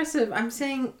passive-aggressive. I'm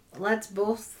saying let's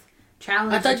both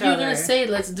challenge each other. I thought you were going to say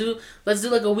let's do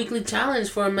like a weekly challenge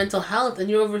for our mental health, and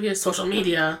you're over here social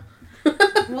media.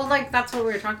 Well, like, that's what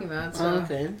we were talking about. So.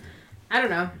 Okay. I don't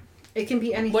know. It can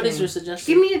be anything. What is your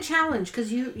suggestion? Give me a challenge,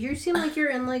 because you seem like you're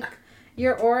in, like...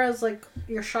 Your aura's like,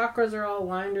 your chakras are all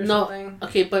aligned or something.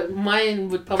 Okay, but mine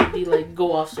would probably be like,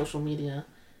 go off social media.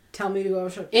 Tell me to go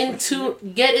off social media.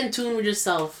 Get in tune with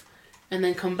yourself. And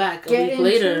then come back a week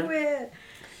later. It.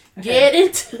 Okay. Get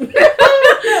into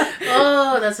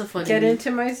Oh, that's a funny Get into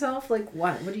myself? Like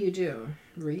what? What do you do?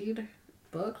 Read?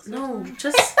 books? No,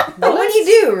 just What do you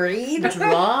do? Read?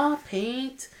 draw,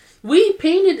 paint. We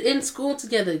painted in school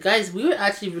together. Guys, we were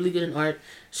actually really good in art.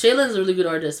 Shayla's a really good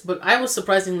artist, but I was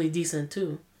surprisingly decent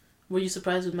too. Were you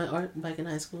surprised with my art back in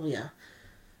high school? Yeah.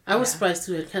 I was surprised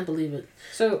too. I can't believe it.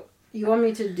 So, you want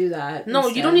me to do that? No,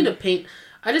 instead? you don't need to paint.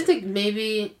 I just think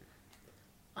maybe...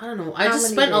 I don't know. I How just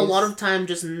many spent a days? lot of time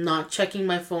just not checking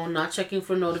my phone, not checking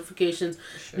for notifications,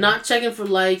 not checking for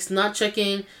likes, not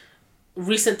checking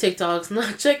recent TikToks,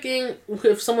 not checking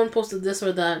if someone posted this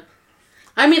or that.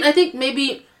 I mean, I think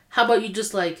maybe... How about you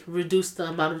just, like, reduce the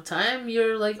amount of time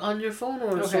you're, like, on your phone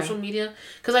or social media?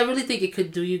 Because I really think it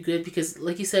could do you good because,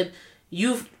 like you said,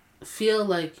 you feel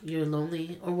like you're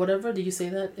lonely or whatever. Did you say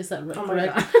that? Is that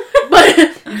correct?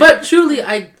 But truly,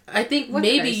 I think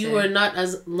maybe you are not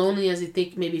as lonely as you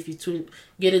think maybe if you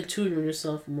get in tune with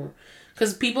yourself more.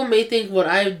 Because people may think what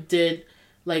I did,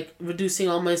 like, reducing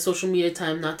all my social media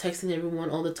time, not texting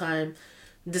everyone all the time,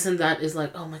 this and that is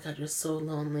like, oh my God, you're so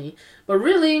lonely. But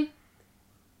really...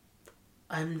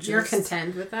 You're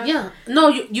content with that? Yeah. No,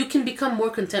 you can become more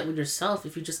content with yourself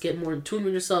if you just get more in tune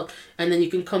with yourself, and then you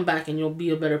can come back and you'll be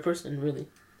a better person, really.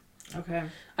 Okay.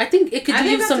 I think it could do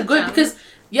you some good because,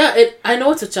 I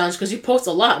know it's a challenge because you post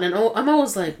a lot, and I'm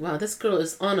always like, wow, this girl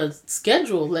is on a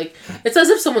schedule. Like, it's as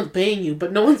if someone's paying you,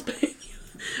 but no one's paying you.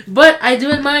 But I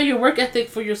do admire your work ethic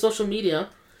for your social media.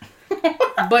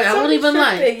 But I won't even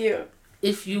lie.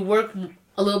 If you work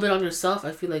a little bit on yourself,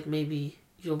 I feel like maybe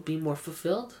you'll be more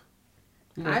fulfilled.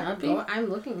 I'm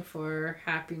looking for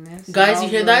happiness. Guys, you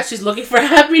hear that? She's looking for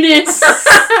happiness.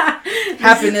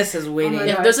 Happiness is waiting.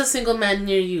 If there's a single man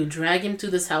near you, drag him to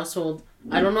this household.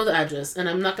 I don't know the address, and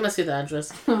I'm not going to say the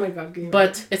address. Oh my God.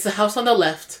 But it's a house on the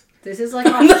left. This is like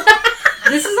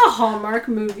this is a Hallmark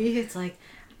movie. It's like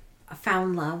I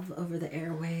found love over the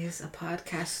airways, a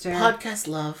podcaster.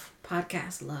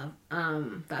 Podcast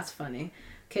love. That's funny.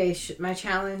 Okay, my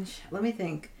challenge. Let me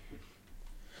think.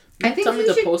 I think tell me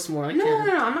to post more. I no, can't.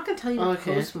 no, I'm not gonna tell you to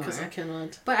post more. Because I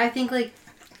cannot. But I think like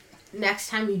next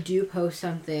time you do post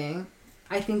something,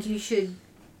 I think you should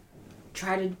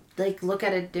try to like look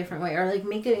at it a different way or like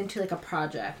make it into like a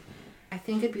project. I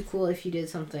think it'd be cool if you did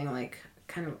something like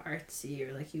kind of artsy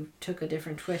or like you took a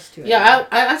different twist to it. Yeah,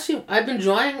 I've been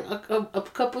drawing a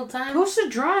couple of times. Post a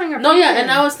drawing. No, yeah, and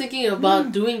I was thinking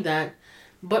about doing that,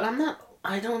 but I'm not.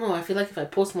 I don't know. I feel like if I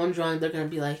post one drawing, they're gonna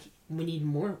be like, "We need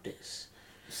more of this."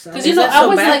 Because I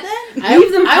was like, leave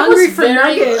them hungry for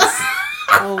nuggets.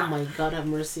 Oh my God, have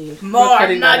mercy! More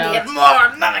nugget.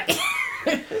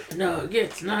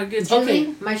 Nuggets. Julie,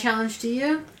 okay, my challenge to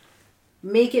you: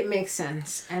 make it make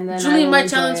sense, and then Julie, my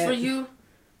challenge for you: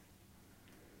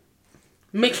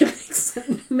 make it make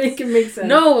sense. Make it make sense.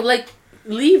 No, like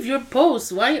leave your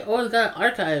posts. Why always got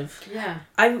archive? Yeah,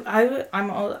 I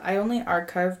only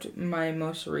archived my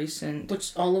most recent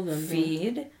all of them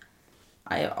feed.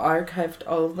 I archived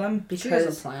all of them because... She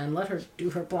has a plan. Let her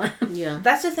do her plan. Yeah.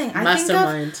 That's the thing.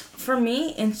 Mastermind. For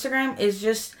me, Instagram is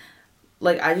just...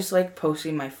 Like, I just like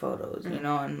posting my photos, you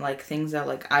know? And, like, things that,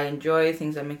 like, I enjoy,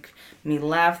 things that make me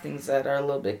laugh, things that are a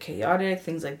little bit chaotic,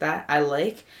 things like that. I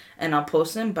like, and I'll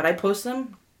post them. But I post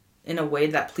them in a way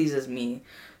that pleases me.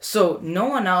 So, no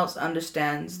one else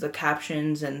understands the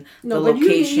captions and the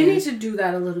location. You need to do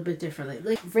that a little bit differently.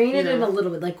 Like, rein it in a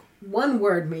little bit. Like, one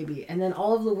word maybe. And then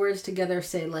all of the words together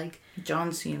say, like...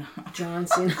 John Cena.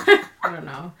 I don't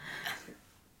know.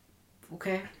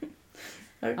 Okay.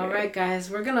 All right,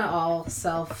 guys. We're going to all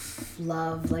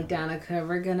self-love like Danica.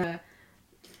 We're going to...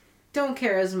 Don't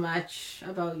care as much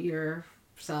about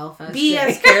yourself as Be Jay.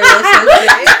 as careless as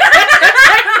Jay.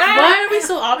 Why are we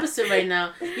so opposite right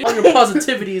now? All your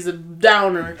positivity is a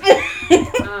downer.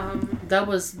 That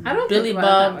was Billy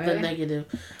Bob the negative.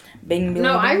 Bing,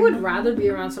 no, I would rather be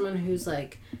around someone who's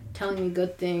like telling me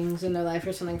good things in their life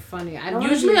or something funny. I don't.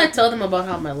 Usually, I tell them about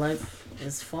how my life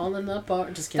is falling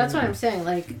apart. Just kidding. That's what I'm saying.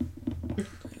 Like,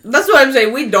 that's what I'm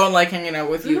saying. We don't like hanging out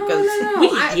with you because we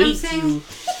hate you.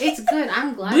 It's good.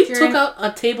 I'm glad we took out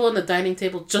a table on the dining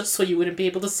table just so you wouldn't be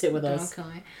able to sit with us.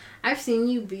 Okay. I've seen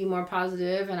you be more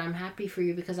positive, and I'm happy for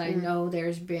you because I know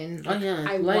there's been.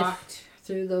 I walked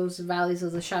through those valleys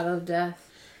of the shadow of death.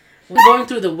 We're going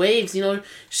through the waves, you know.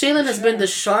 Shaylin has been the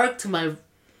shark to my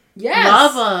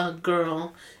lava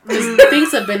girl. Because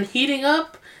things have been heating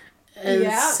up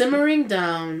and simmering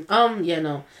down.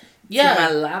 Yeah. My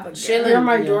lava Shaylin, you're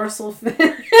my dorsal fin.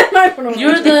 I don't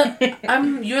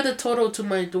know you're the Toto to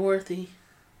my Dorothy.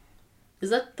 Is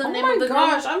that the name of the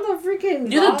gosh, girl? I'm the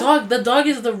freaking You're the dog. The dog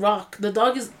is the rock. The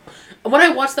dog is... When I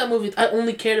watched that movie, I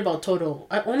only cared about Toto.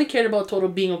 I only cared about Toto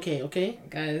being okay?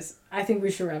 Guys, I think we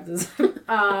should wrap this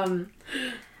up.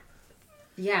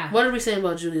 Yeah. What are we saying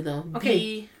about Julie, though?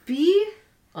 Okay. Be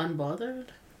unbothered.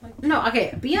 No,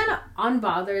 okay. Be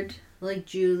unbothered like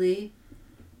Julie,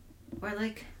 or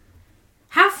like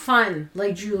have fun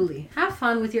like Julie. Have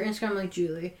fun with your Instagram like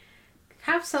Julie.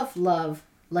 Have self-love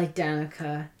like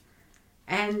Danica,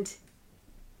 and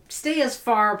stay as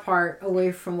far apart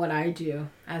away from what I do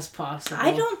as possible.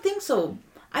 I don't think so.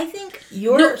 I think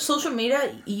your social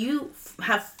media, you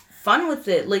have fun with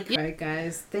it. Like, alright,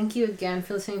 guys. Thank you again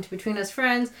for listening to Between Us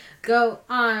Friends. Go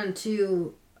on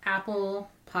to Apple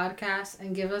Podcasts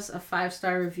and give us a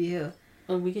 5-star review.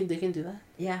 Oh, they can do that.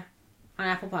 Yeah, on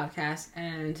Apple Podcasts,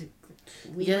 and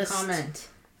leave a comment.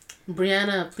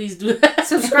 Brianna, please do that.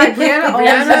 Subscribe, Brianna.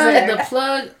 Brianna, the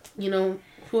plug. You know,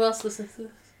 who else listens to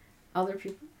this? Other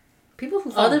people. People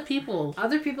who follow.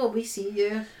 Other people, we see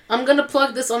you. I'm gonna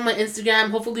plug this on my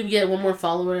Instagram. Hopefully we get one more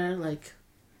follower, like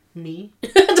me.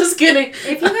 Just kidding.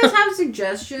 If you guys have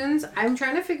suggestions, I'm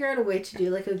trying to figure out a way to do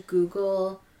like a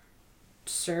Google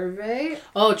survey.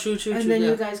 Oh, true. And then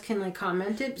you guys can like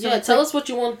comment it. So tell us what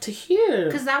you want to hear.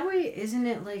 Because that way, isn't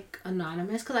it like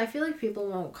anonymous? Because I feel like people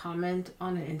won't comment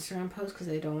on an Instagram post because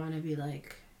they don't want to be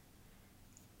like,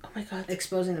 oh my god,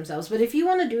 exposing themselves. But if you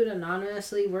want to do it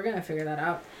anonymously, we're gonna figure that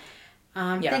out.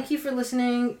 Thank you for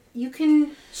listening. You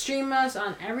can stream us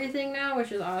on everything now,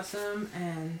 which is awesome,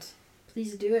 and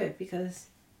please do it because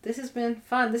this has been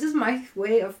fun. This is my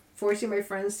way of forcing my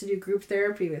friends to do group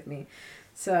therapy with me.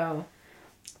 So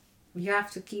you have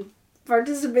to keep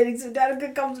participating so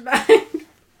Danica comes back.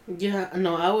 Yeah,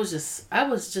 no, I was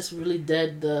just really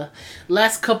dead the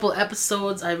last couple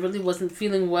episodes. I really wasn't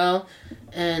feeling well,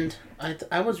 and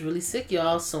I was really sick,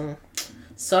 y'all. So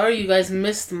sorry you guys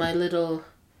missed my little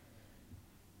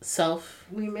self.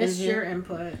 We missed your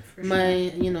input. For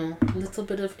my little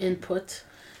bit of input,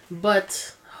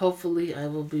 but hopefully I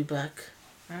will be back.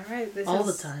 All right, the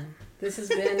time. This has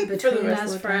been Between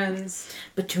Us Friends.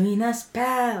 Between us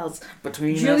pals.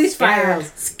 Between Julie's us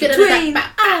pals. Between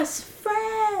us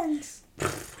friends.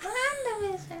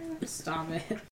 Friends. Stop it.